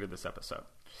just for later this episode.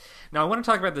 Now, I want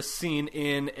to talk about the scene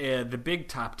in the big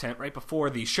top tent right before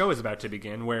the show is about to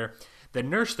begin, where the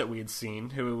nurse that we had seen,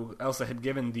 who Elsa had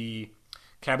given the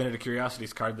Cabinet of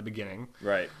Curiosities card at the beginning.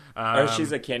 Right.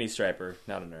 She's a candy striper,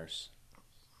 not a nurse.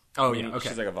 Oh, yeah, okay.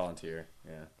 She's like a volunteer,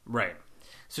 yeah. Right.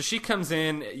 So she comes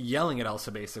in yelling at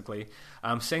Elsa, basically,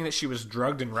 saying that she was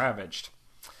drugged and ravaged.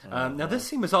 Now, this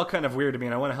scene was all kind of weird to me,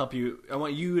 and I want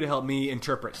you to help me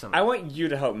interpret some of it. I want you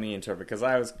to help me interpret, because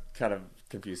I was kind of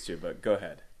confused too, but go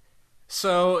ahead.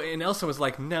 So, and Elsa was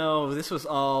like, no, this was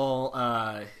all,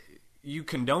 you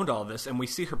condoned all this, and we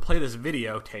see her play this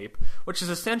videotape, which is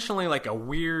essentially like a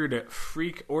weird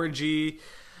freak orgy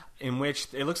in which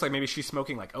it looks like maybe she's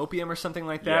smoking like opium or something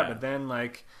like that, but then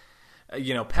like,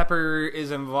 Pepper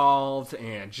is involved,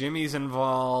 and Jimmy's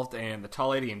involved, and the tall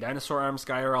lady and dinosaur arms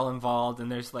guy are all involved,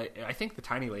 and there's like, I think the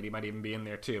tiny lady might even be in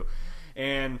there too.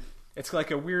 And it's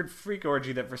like a weird freak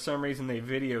orgy that for some reason they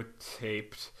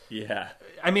videotaped. Yeah.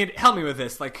 I mean, help me with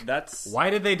this. Like, That's... why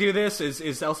did they do this?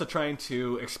 Is Elsa trying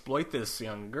to exploit this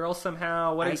young girl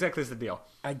somehow? What exactly is the deal?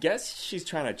 I guess she's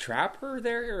trying to trap her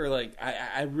there, or like,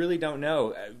 I really don't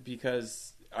know,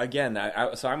 because again,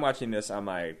 so I'm watching this on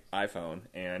my iPhone,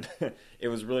 and it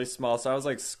was really small, so I was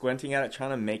like squinting at it,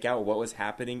 trying to make out what was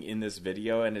happening in this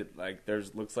video, and it like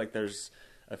looks like there's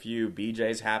a few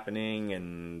BJs happening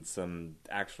and some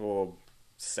actual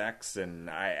sex, and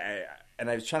I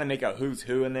was trying to make out who's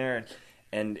who in there,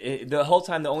 and the whole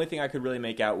time the only thing I could really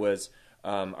make out was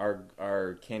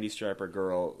our candy striper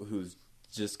girl who's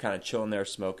just kind of chilling there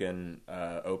smoking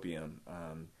opium,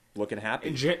 looking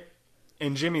happy.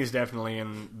 And Jimmy's definitely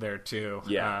in there too.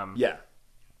 Yeah,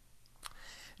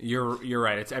 You're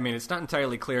right. It's not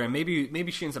entirely clear, and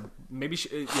maybe she ends up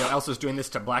Elsa's doing this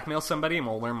to blackmail somebody, and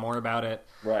we'll learn more about it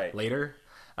later.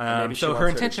 Maybe so she her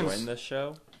wants intentions her to join this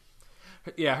show.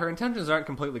 Yeah, her intentions aren't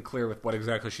completely clear with what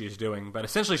exactly she's doing, but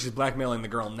essentially she's blackmailing the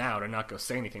girl now to not go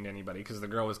say anything to anybody because the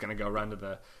girl was going to go run to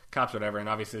the cops or whatever, and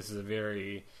obviously this is a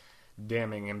very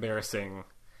damning, embarrassing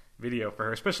video for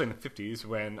her, especially in the 50s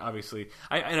when obviously...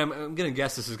 I'm going to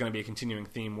guess this is going to be a continuing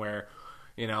theme where,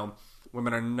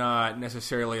 women are not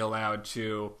necessarily allowed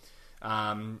to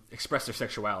express their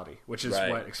sexuality, which is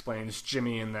what explains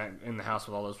Jimmy in the house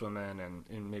with all those women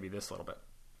and maybe this a little bit.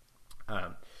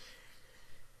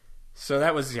 So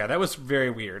that was very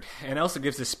weird. And Elsa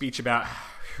gives this speech about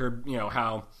her,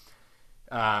 how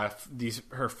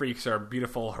her freaks are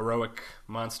beautiful, heroic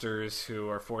monsters who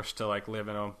are forced to like live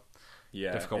in a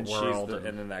difficult world.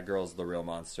 And then that girl's the real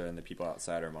monster, and the people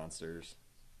outside are monsters.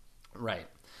 Right.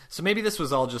 So maybe this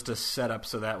was all just a setup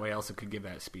so that way Elsa could give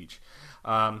that speech.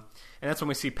 And that's when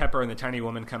we see Pepper and the tiny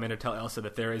woman come in to tell Elsa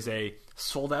that there is a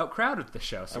sold-out crowd at the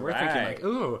show. So we're thinking like,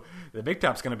 ooh, the big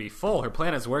top's going to be full. Her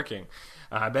plan is working.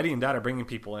 Betty and Dot are bringing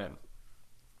people in.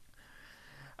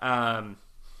 And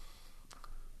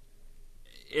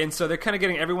so they're kind of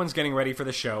everyone's getting ready for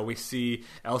the show. We see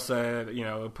Elsa,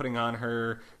 putting on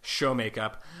her show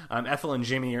makeup. Ethel and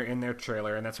Jimmy are in their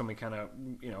trailer, and that's when we kind of,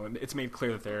 it's made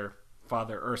clear that they're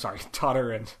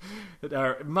daughter and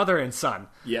mother and son.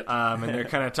 Yep. And they're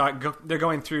kind of they're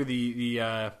going through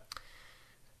the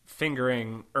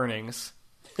fingering earnings.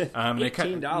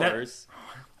 $18.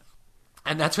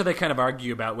 And that's where they kind of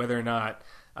argue about whether or not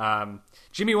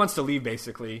Jimmy wants to leave,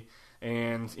 basically,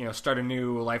 and start a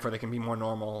new life where they can be more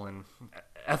normal. And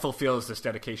Ethel feels this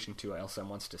dedication to Elsa and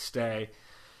wants to stay.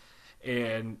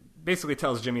 and basically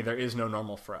tells Jimmy there is no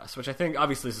normal for us, which I think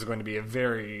obviously this is going to be a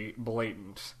very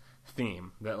blatant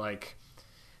theme that, like,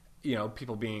 you know,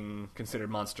 people being considered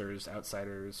monsters,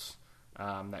 outsiders,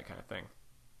 that kind of thing.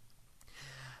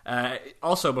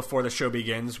 Also, before the show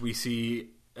begins, we see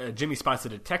Jimmy spots a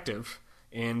detective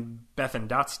in Beth and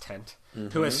Dot's tent,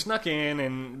 who has snuck in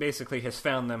and basically has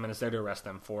found them and is there to arrest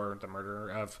them for the murder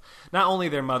of not only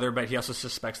their mother, but he also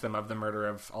suspects them of the murder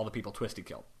of all the people Twisty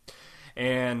killed.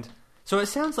 And so it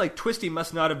sounds like Twisty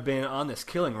must not have been on this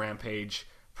killing rampage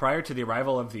prior to the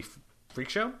arrival of the freak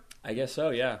show? I guess so,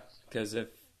 yeah. Because if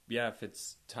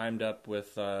it's timed up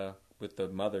with the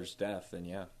mother's death, then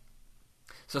yeah.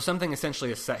 So something essentially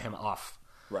has set him off.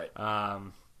 Right.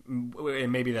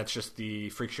 And maybe that's just the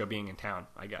freak show being in town,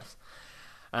 I guess.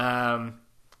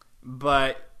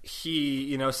 But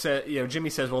he, Jimmy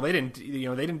says, well, they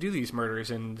didn't do these murders,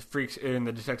 and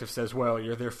the detective says, well,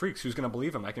 they're freaks. Who's going to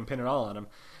believe them? I can pin it all on them.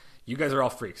 You guys are all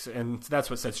freaks, and that's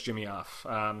what sets Jimmy off.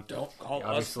 Don't call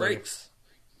us freaks.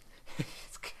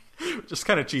 It's just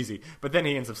kind of cheesy, but then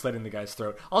he ends up slitting the guy's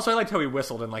throat. Also, I liked how he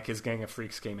whistled and like his gang of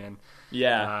freaks came in.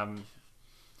 Yeah.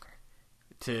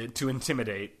 To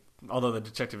intimidate. Although the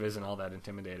detective isn't all that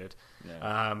intimidated.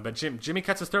 Yeah. But Jimmy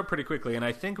cuts his throat pretty quickly, and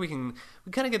I think we kind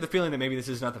of get the feeling that maybe this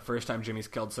is not the first time Jimmy's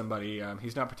killed somebody.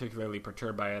 He's not particularly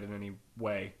perturbed by it in any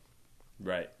way.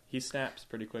 Right. He snaps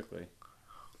pretty quickly.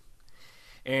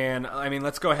 And, I mean,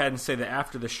 let's go ahead and say that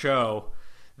after the show,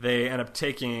 they end up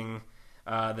taking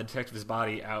the detective's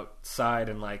body outside,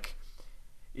 and, like,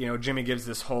 you know, Jimmy gives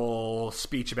this whole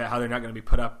speech about how they're not going to be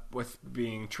put up with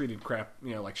being treated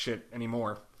like shit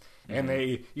anymore. And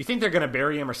you think they're going to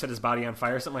bury him or set his body on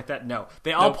fire or something like that? No.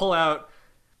 They all pull out,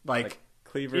 like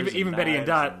cleavers, even Betty and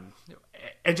Dot,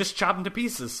 and just chop him to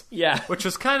pieces. Yeah. Which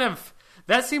was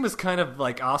that scene was kind of,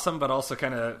 like, awesome, but also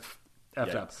kind of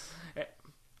effed up.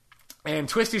 And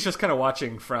Twisty's just kind of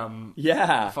watching from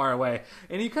far away.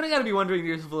 And you kind of got to be wondering to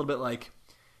yourself a little bit, like,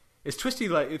 is Twisty,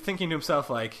 like, thinking to himself,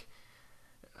 like,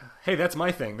 hey, that's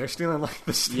my thing. They're stealing, like,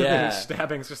 the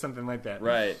stabbings or something like that.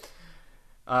 Right.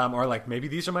 Or like, maybe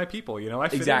these are my people, I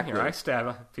fit in here, I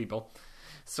stab people.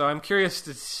 So I'm curious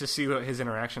to see what his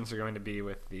interactions are going to be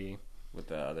with the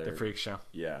freak show.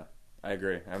 Yeah, I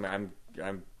agree. I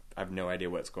have no idea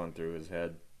what's going through his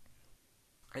head.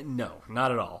 No,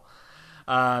 not at all.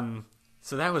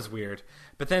 So that was weird.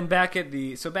 But then back at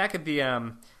the tent.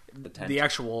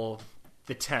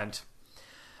 The tent.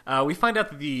 We find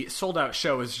out that the sold out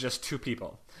show is just two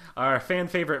people. Our fan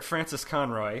favorite Frances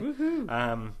Conroy.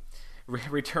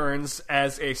 Returns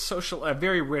as a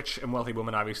very rich and wealthy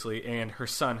woman, obviously, and her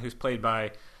son, who's played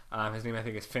by, his name I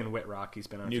think is Finn Whitrock. He's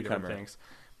been on a few different things.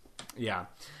 Yeah.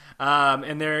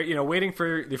 And they're, waiting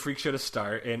for the freak show to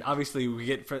start, and obviously we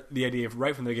get the idea of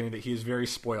right from the beginning that he is very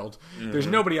spoiled. There's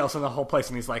nobody else in the whole place,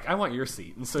 and he's like, I want your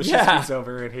seat. And so she comes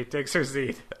over, and he takes her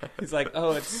seat. He's like,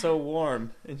 oh, it's so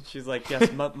warm. And she's like,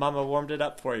 yes, Mama warmed it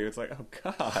up for you. It's like, oh,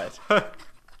 God.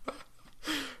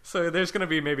 So there's going to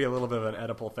be maybe a little bit of an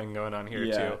Oedipal thing going on here,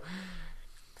 too.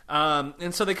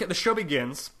 And so the show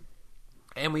begins,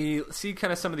 and we see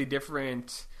kind of some of the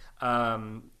different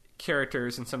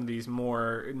characters and some of these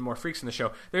more freaks in the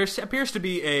show. There appears to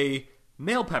be a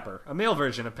male Pepper, a male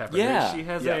version of Pepper. Yeah. She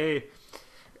has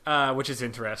which is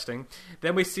interesting.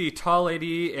 Then we see Tall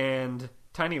Lady and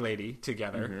Tiny Lady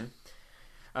together.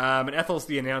 And Ethel's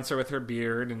the announcer with her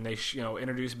beard, and they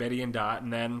introduce Betty and Dot,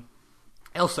 and then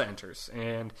Elsa enters,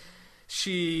 and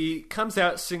she comes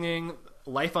out singing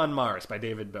Life on Mars by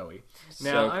David Bowie.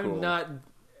 Now, cool.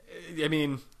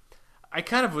 I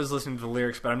kind of was listening to the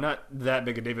lyrics, but I'm not that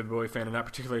big a David Bowie fan. I'm not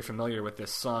particularly familiar with this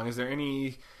song. Is there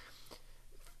any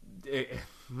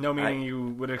meaning you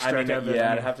would extract out of it?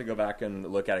 Yeah, I'd have to go back and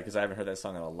look at it, because I haven't heard that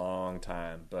song in a long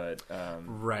time. But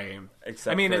right.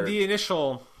 Except the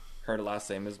initial... Her last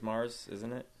name is Mars,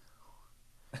 isn't it?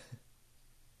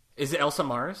 Is it Elsa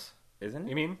Mars? Isn't it?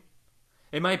 You mean?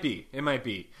 It might be.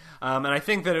 And I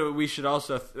think that we should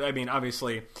also...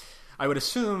 obviously, I would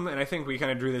assume, and I think we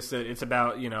kind of drew this, that it's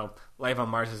about, life on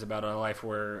Mars is about a life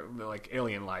where, like,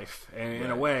 alien life. And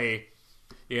in a way,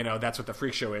 that's what the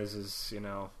freak show is,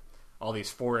 all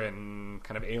these foreign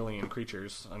kind of alien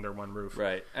creatures under one roof.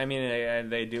 Right.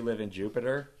 They do live in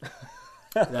Jupiter.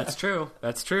 That's true.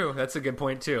 That's a good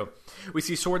point, too. We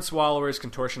see sword swallowers,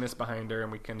 contortionists behind her,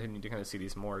 and we continue to kind of see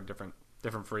these more different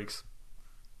freaks.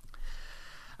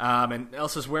 And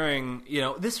Elsa's wearing,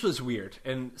 this was weird.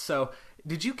 And so,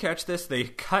 did you catch this? They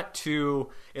cut to,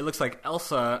 it looks like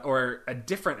Elsa, or a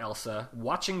different Elsa,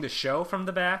 watching the show from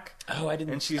the back. Oh, I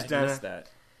didn't. I missed that.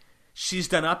 She's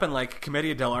done up in, like,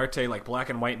 Commedia dell'arte, like, black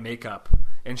and white makeup.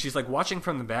 And she's, like, watching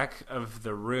from the back of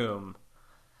the room.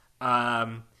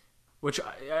 which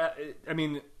I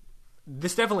mean,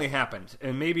 this definitely happened,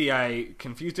 and maybe I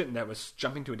confused it and that was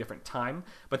jumping to a different time.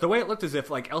 But the way it looked as if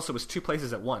like Elsa was two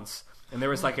places at once, and there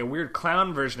was like a weird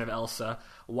clown version of Elsa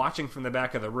watching from the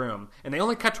back of the room, and they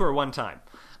only cut to her one time.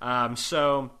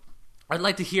 So I'd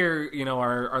like to hear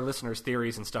our listeners'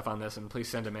 theories and stuff on this, and please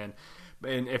send them in.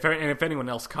 And if anyone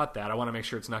else caught that, I want to make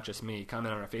sure it's not just me.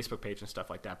 Comment on our Facebook page and stuff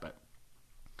like that. But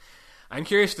I'm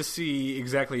curious to see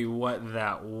exactly what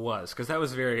that was, because that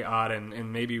was very odd,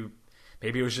 and maybe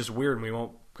it was just weird and we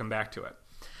won't come back to it.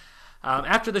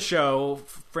 After the show,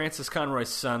 Frances Conroy's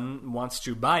son wants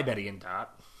to buy Betty and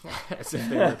Dot as if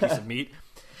they were a piece of meat,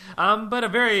 but a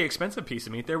very expensive piece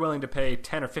of meat. They're willing to pay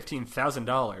 $10,000 or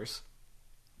 $15,000,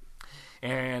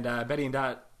 and Betty and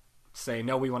Dot say,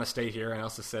 no, we want to stay here, and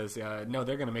Elsa says, no,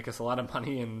 they're going to make us a lot of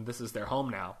money, and this is their home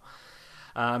now.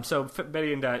 So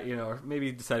Betty and Dot, are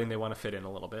maybe deciding they want to fit in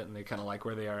a little bit, and they kind of like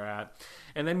where they are at.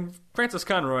 And then Frances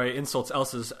Conroy insults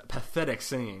Elsa's pathetic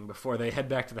singing before they head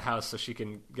back to the house so she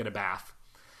can get a bath.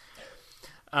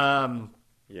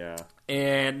 Yeah.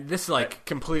 And this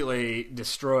completely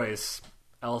destroys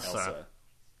Elsa.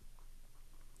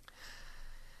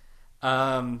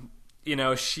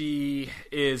 She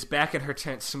is back in her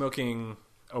tent smoking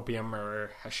opium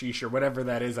or hashish or whatever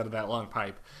that is out of that long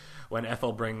pipe when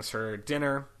Ethel brings her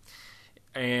dinner,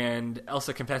 and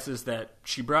Elsa confesses that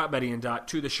she brought Betty and Dot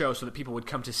to the show so that people would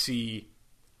come to see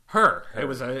her. It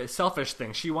was a selfish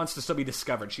thing. She wants to still be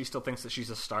discovered. She still thinks that she's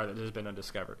a star that has been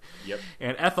undiscovered. Yep.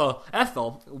 And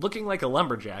Ethel, looking like a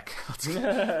lumberjack, she's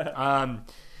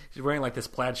wearing like this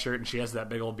plaid shirt, and she has that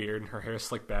big old beard, and her hair is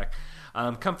slicked back.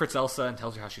 Comforts Elsa and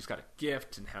tells her how she's got a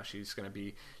gift and how she's still going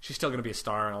to be a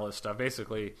star and all this stuff.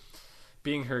 Basically,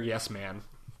 being her yes man.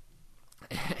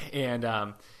 And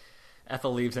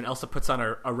Ethel leaves, and Elsa puts on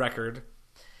a record.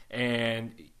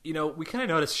 And, we kind of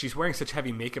notice she's wearing such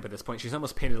heavy makeup at this point. She's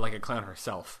almost painted like a clown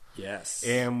herself. Yes.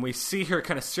 And we see her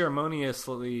kind of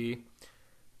ceremoniously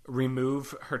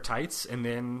remove her tights and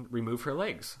then remove her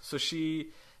legs. So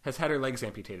she has had her legs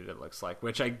amputated, it looks like,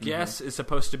 which I guess is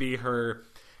supposed to be her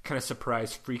kind of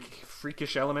surprise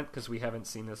freakish element, because we haven't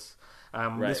seen this.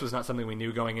 Right. This was not something we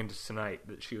knew going into tonight,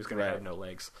 that she was going to have no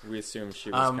legs. We assumed she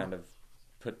was kind of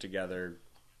put together,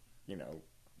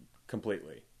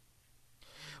 completely.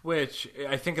 Which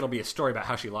I think it'll be a story about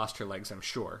how she lost her legs, I'm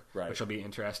sure. Right. Which will be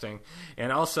interesting.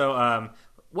 And also,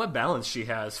 what balance she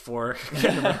has for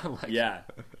getting around yeah.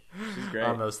 She's great.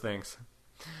 on those things.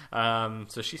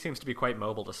 So she seems to be quite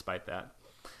mobile despite that.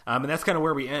 And that's kind of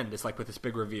where we end. It's like with this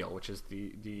big reveal, which is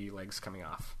the legs coming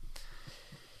off.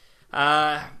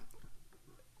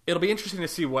 It'll be interesting to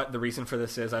see what the reason for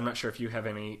this is. I'm not sure if you have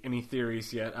any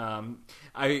theories yet.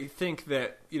 I think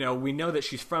that, we know that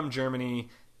she's from Germany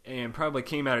and probably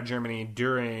came out of Germany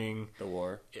during the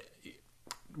war,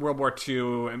 World War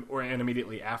II, and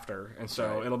immediately after. And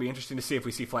so it'll be interesting to see if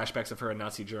we see flashbacks of her in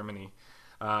Nazi Germany,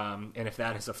 and if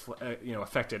that has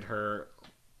affected her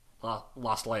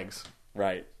lost legs.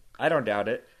 Right. I don't doubt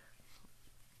it.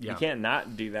 Yeah. You can't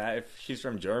not do that if she's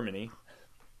from Germany.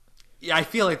 Yeah, I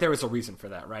feel like there was a reason for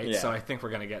that, right? Yeah. So I think we're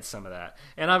going to get some of that.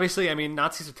 And obviously,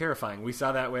 Nazis are terrifying. We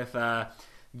saw that with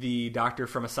the doctor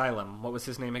from Asylum. What was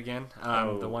his name again?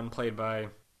 The one played by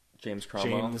James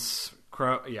Cromwell.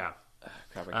 Yeah.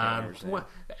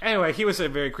 Anyway, he was a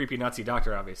very creepy Nazi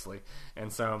doctor, obviously.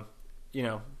 And so,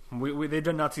 they've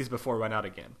done Nazis before, why not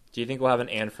again? Do you think we'll have an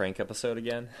Anne Frank episode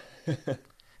again?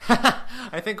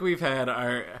 I think we've had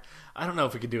our... I don't know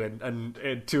if we could do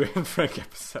two Anne Frank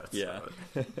episodes. Yeah.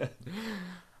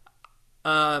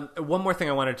 One more thing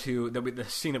I wanted to... the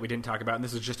scene that we didn't talk about, and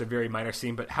this is just a very minor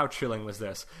scene, but how chilling was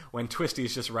this? When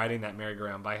Twisty's just riding that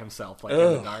merry-go-round by himself, in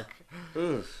the dark.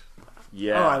 Oof.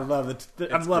 Yeah. Oh, I love it.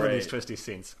 I'm loving these Twisty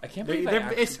scenes. I can't believe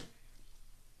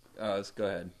go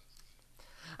ahead.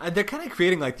 They're kind of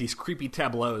creating these creepy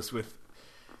tableaus with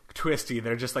Twisty.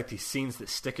 They're just like these scenes that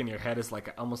stick in your head as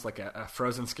almost like a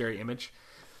frozen scary image.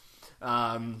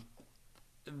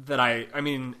 That I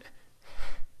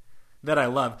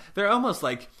love. They're almost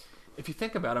like, if you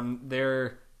think about them,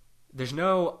 there's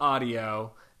no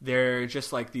audio. They're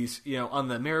just like these, on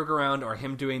the merry-go-round, or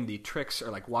him doing the tricks,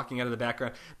 or walking out of the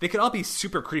background. They could all be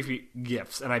super creepy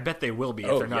gifs, and I bet they will be if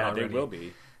they're not already. They will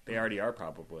be. They already are,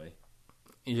 probably.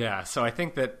 Yeah, so I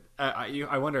think that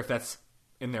I wonder if that's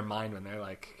in their mind when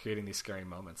they're creating these scary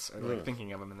moments, or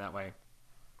thinking of them in that way.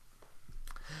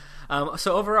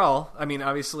 So overall,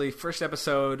 obviously, first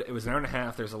episode, it was an hour and a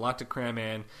half. There's a lot to cram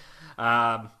in.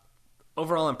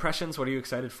 Overall impressions, what are you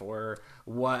excited for?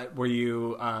 What were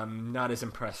you not as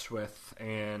impressed with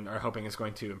and are hoping is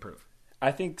going to improve?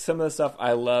 I think some of the stuff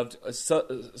I loved.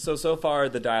 So far,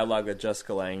 the dialogue that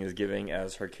Jessica Lange is giving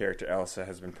as her character Elsa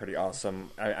has been pretty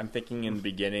awesome. I'm thinking in the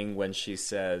beginning when she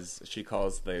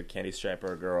calls the candy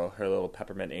striper girl her little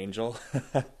peppermint angel.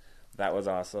 That was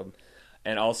awesome.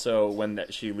 And also when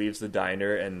she leaves the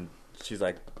diner and she's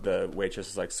like, the waitress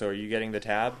is like, "So are you getting the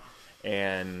tab?"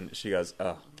 And she goes,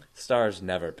 "Oh, stars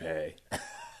never pay."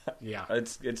 Yeah,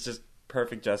 it's just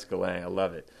perfect Jessica Lange. I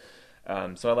love it.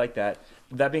 So I like that.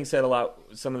 That being said,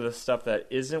 some of the stuff that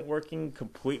isn't working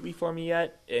completely for me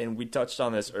yet, and we touched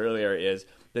on this earlier, is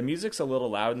the music's a little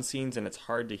loud in scenes, and it's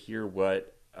hard to hear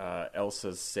what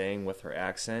Elsa's saying with her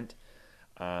accent.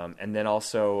 And then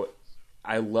also,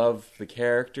 I love the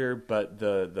character, but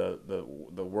the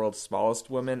world's smallest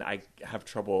woman, I have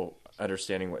trouble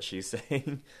understanding what she's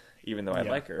saying, even though I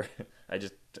like her. I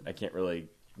can't really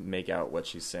make out what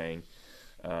she's saying.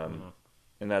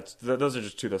 And those are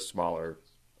just two of the smaller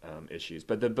issues.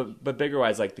 But bigger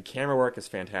wise, like the camera work is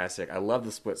fantastic. I love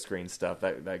the split screen stuff.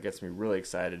 That gets me really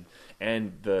excited.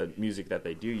 And the music that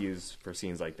they do use for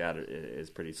scenes like that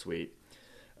is pretty sweet.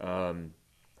 I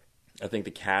think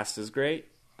the cast is great.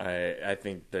 I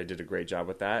think they did a great job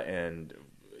with that. And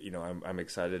I'm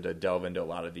excited to delve into a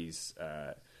lot of these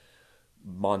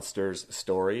monsters'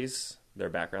 stories, their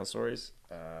background stories,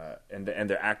 and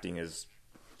their acting is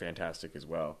fantastic as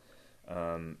well.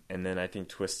 And then I think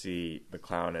Twisty the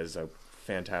Clown is a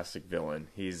fantastic villain.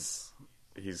 He's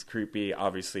creepy.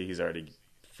 Obviously, he's already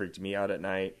freaked me out at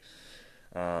night.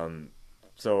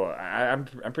 So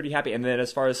I'm pretty happy. And then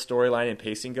as far as storyline and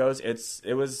pacing goes, it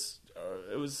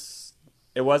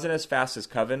wasn't as fast as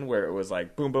Coven, where it was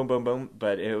like boom, boom, boom, boom,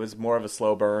 but it was more of a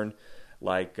slow burn,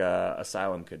 like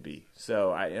Asylum could be.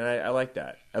 So I like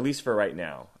that, at least for right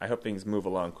now. I hope things move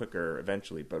along quicker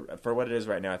eventually, but for what it is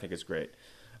right now, I think it's great.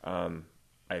 I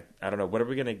don't know. How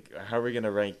are we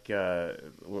gonna rank?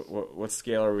 What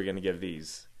scale are we gonna give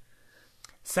these?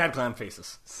 Sad clown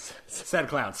faces. Sad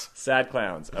clowns. Sad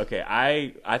clowns. Okay,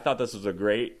 I thought this was a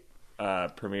great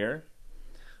premiere.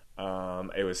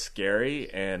 It was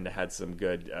scary and had some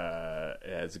good. It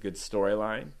has a good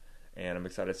storyline, and I'm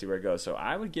excited to see where it goes. So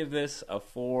I would give this a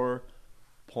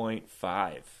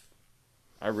 4.5.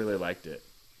 I really liked it.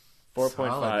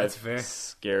 4.5.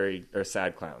 Scary or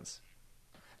sad clowns.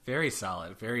 Very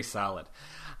solid, very solid.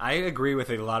 I agree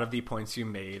with a lot of the points you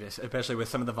made, especially with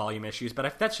some of the volume issues,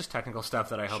 but that's just technical stuff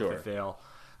that I hope that they'll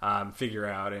figure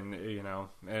out, and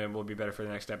and will be better for the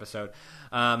next episode.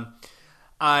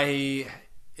 I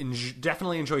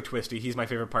definitely enjoy Twisty. He's my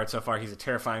favorite part so far. He's a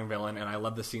terrifying villain, and I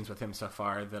love the scenes with him so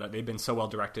far. That they've been so well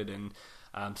directed and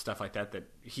stuff like that. That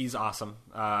he's awesome.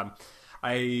 I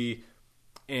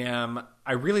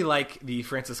really like the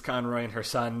Frances Conroy and her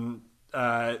son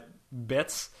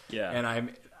bits. Yeah.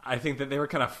 And I think that they were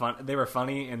kind of fun. They were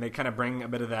funny, and they kind of bring a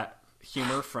bit of that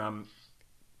humor from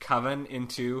Coven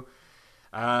into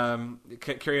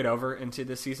carry it over into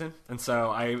this season. And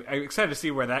so I'm excited to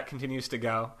see where that continues to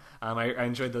go. I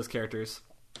enjoyed those characters.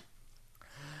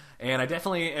 And I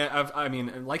definitely,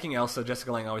 liking Elsa,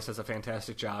 Jessica Lange always does a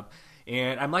fantastic job.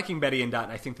 And I'm liking Betty and Dot,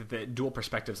 and I think that the dual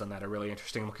perspectives on that are really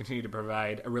interesting. We'll continue to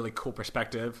provide a really cool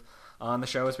perspective on the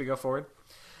show as we go forward.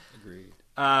 Agreed.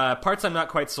 Parts I'm not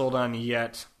quite sold on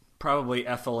yet, probably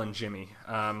Ethel and Jimmy,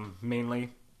 mainly.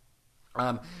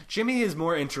 Jimmy is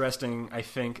more interesting, I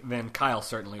think, than Kyle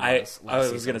certainly was last I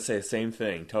was season. going to say the same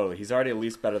thing, totally. He's already at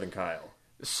least better than Kyle.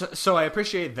 So I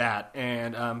appreciate that,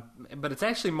 and but it's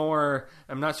actually more,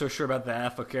 I'm not so sure about the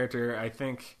Ethel character. I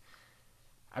think,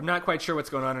 I'm not quite sure what's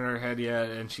going on in her head yet,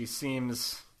 and she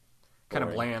seems kind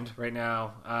of bland right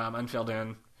now, unfilled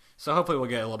in. So hopefully we'll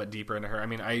get a little bit deeper into her. I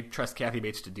mean, I trust Kathy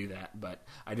Bates to do that, but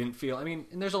I didn't feel... and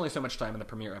there's only so much time in the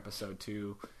premiere episode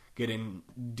to get in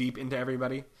deep into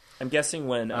everybody. I'm guessing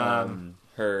when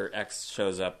her ex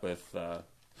shows up with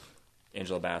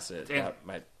Angela Bassett, that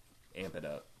might amp it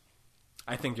up.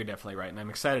 I think you're definitely right, and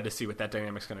I'm excited to see what that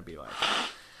dynamic's going to be like.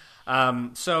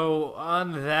 So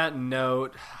on that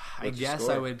note, I guess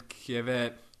I would give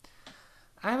it...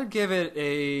 I'm going to give it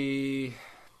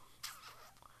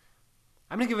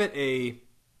a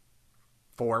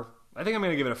 4. I think I'm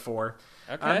going to give it a 4.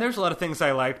 Okay. There's a lot of things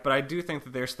I liked, but I do think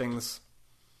that there's things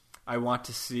I want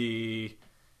to see.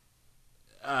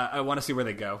 I want to see where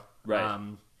they go. Right.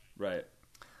 Right.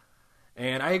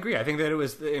 And I agree. I think that it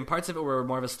was, in parts of it were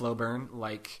more of a slow burn,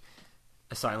 like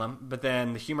Asylum, but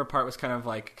then the humor part was kind of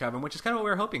like Coven, which is kind of what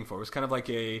we were hoping for. It was kind of like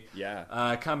a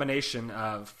combination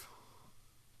of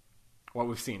what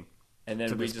we've seen. And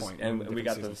then we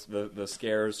got the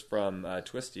scares from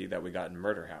Twisty that we got in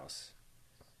Murder House,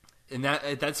 and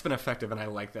that's been effective, and I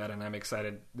like that, and I'm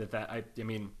excited that I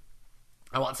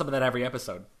want some of that every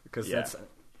episode because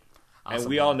And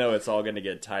we all know it's all going to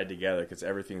get tied together because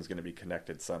everything's going to be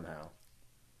connected somehow.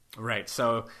 Right.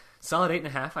 So solid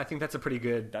 8.5. I think that's a pretty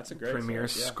good premiere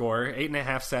score.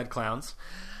 8.5 Sad Clowns.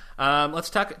 Let's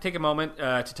take a moment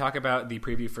to talk about the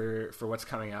preview for what's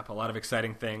coming up. A lot of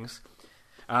exciting things.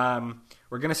 We're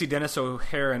going to see Dennis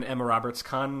O'Hare and Emma Roberts,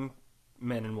 con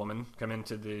men and woman, come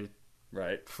into the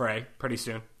fray pretty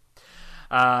soon.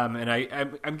 And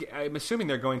I'm assuming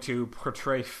they're going to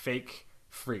portray fake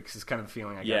freaks is kind of the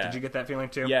feeling I got. Did you get that feeling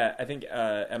too? Yeah, I think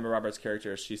Emma Roberts'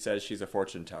 character, she says she's a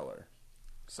fortune teller.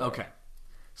 So. Okay.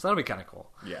 So that'll be kind of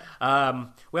cool. Yeah.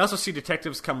 We also see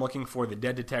detectives come looking for the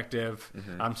dead detective.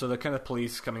 So the kind of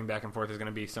police coming back and forth is going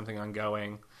to be something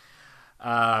ongoing.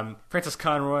 Frances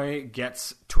Conroy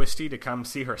gets Twisty to come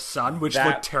see her son, which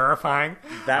looked terrifying.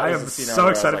 I am so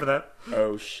excited for that.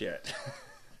 Oh, shit.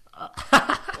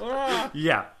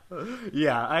 Yeah,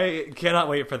 I cannot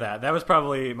wait for that. That was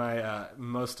probably my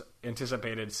most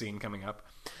anticipated scene coming up.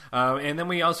 And then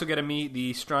we also get to meet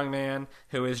the strongman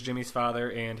who is Jimmy's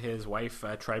father and his wife,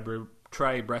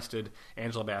 tri-breasted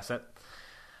Angela Bassett.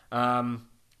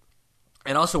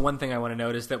 And also one thing I want to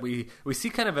note is that we see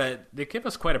kind of they give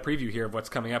us quite a preview here of what's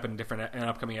coming up in different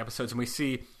upcoming episodes, and we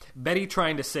see Betty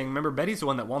trying to sing. Remember, Betty's the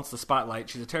one that wants the spotlight.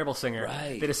 She's a terrible singer.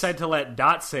 Right. They decide to let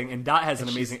Dot sing, and Dot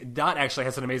actually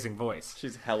has an amazing voice.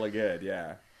 She's hella good,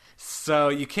 yeah. So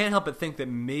you can't help but think that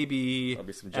maybe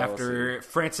after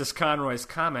Frances Conroy's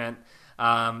comment,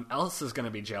 Elsa's going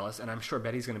to be jealous, and I'm sure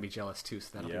Betty's going to be jealous too, so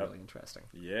that'll be really interesting.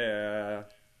 Yeah.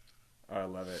 Oh, I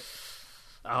love it.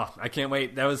 Oh, I can't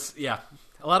wait. That was, a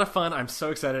lot of fun. I'm so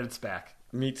excited it's back.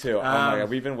 Me too. Oh my God,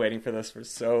 we've been waiting for this for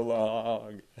so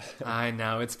long. I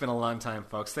know. It's been a long time,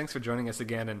 folks. Thanks for joining us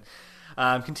again.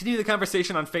 And continue the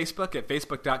conversation on Facebook at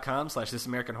facebook.com/This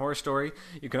American Horror Story.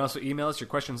 You can also email us your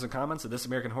questions and comments at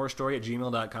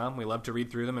thisamericanhorrorstory@gmail.com. We love to read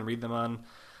through them and read them on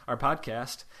our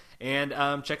podcast. And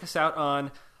check us out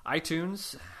on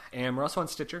iTunes, and we're also on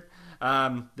Stitcher.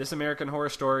 This American Horror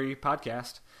Story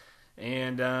podcast.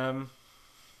 And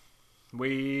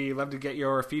we love to get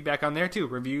your feedback on there too.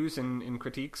 Reviews and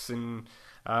critiques and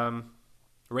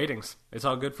ratings. It's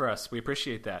all good for us. We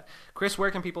appreciate that. Chris, where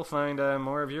can people find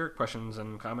more of your questions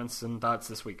and comments and thoughts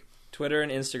this week? Twitter and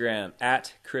Instagram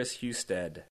at Chris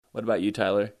Husted. What about you,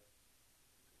 Tyler?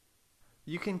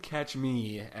 You can catch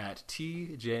me at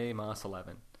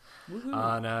TJMoss11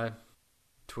 on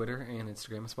Twitter and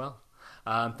Instagram as well.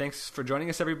 Thanks for joining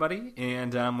us, everybody,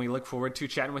 and we look forward to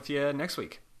chatting with you next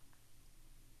week.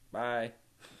 Bye.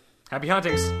 Happy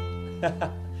hauntings.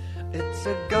 It's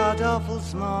a god-awful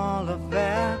small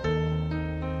affair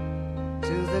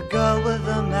to the girl with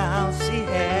the mousy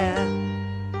hair,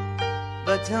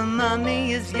 but her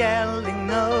mummy is yelling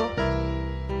no,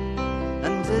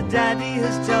 and her daddy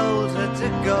has told her to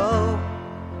go,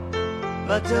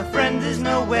 but her friend is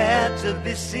nowhere to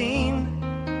be seen.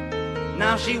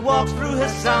 Now she walks through her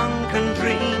sunken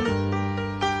dream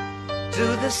to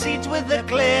the seat with the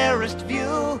clearest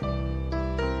view,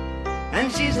 and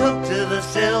she's hooked to the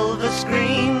silver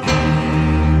screen.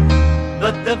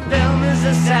 But the film is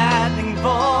a sad thing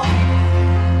for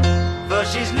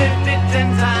she's lived it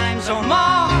 10 times or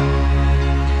more.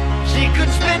 She could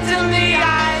spit in the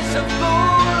eyes of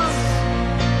fools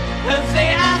if they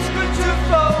ask her to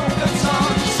focus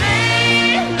on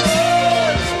sailors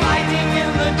fighting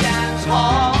in the dance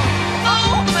hall.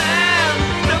 Oh man,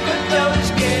 look at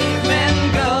those gay men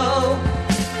go.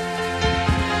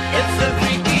 It's the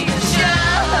freakiest show.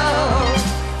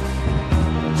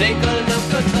 Take a look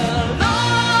at the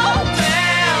law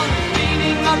man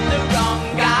beating up the wrong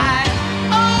guy.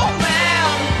 Oh man,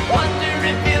 wonder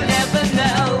if you'll ever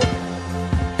know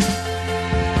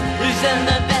who's in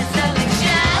the best-selling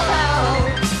show.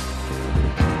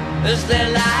 Is there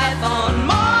life on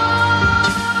Mars?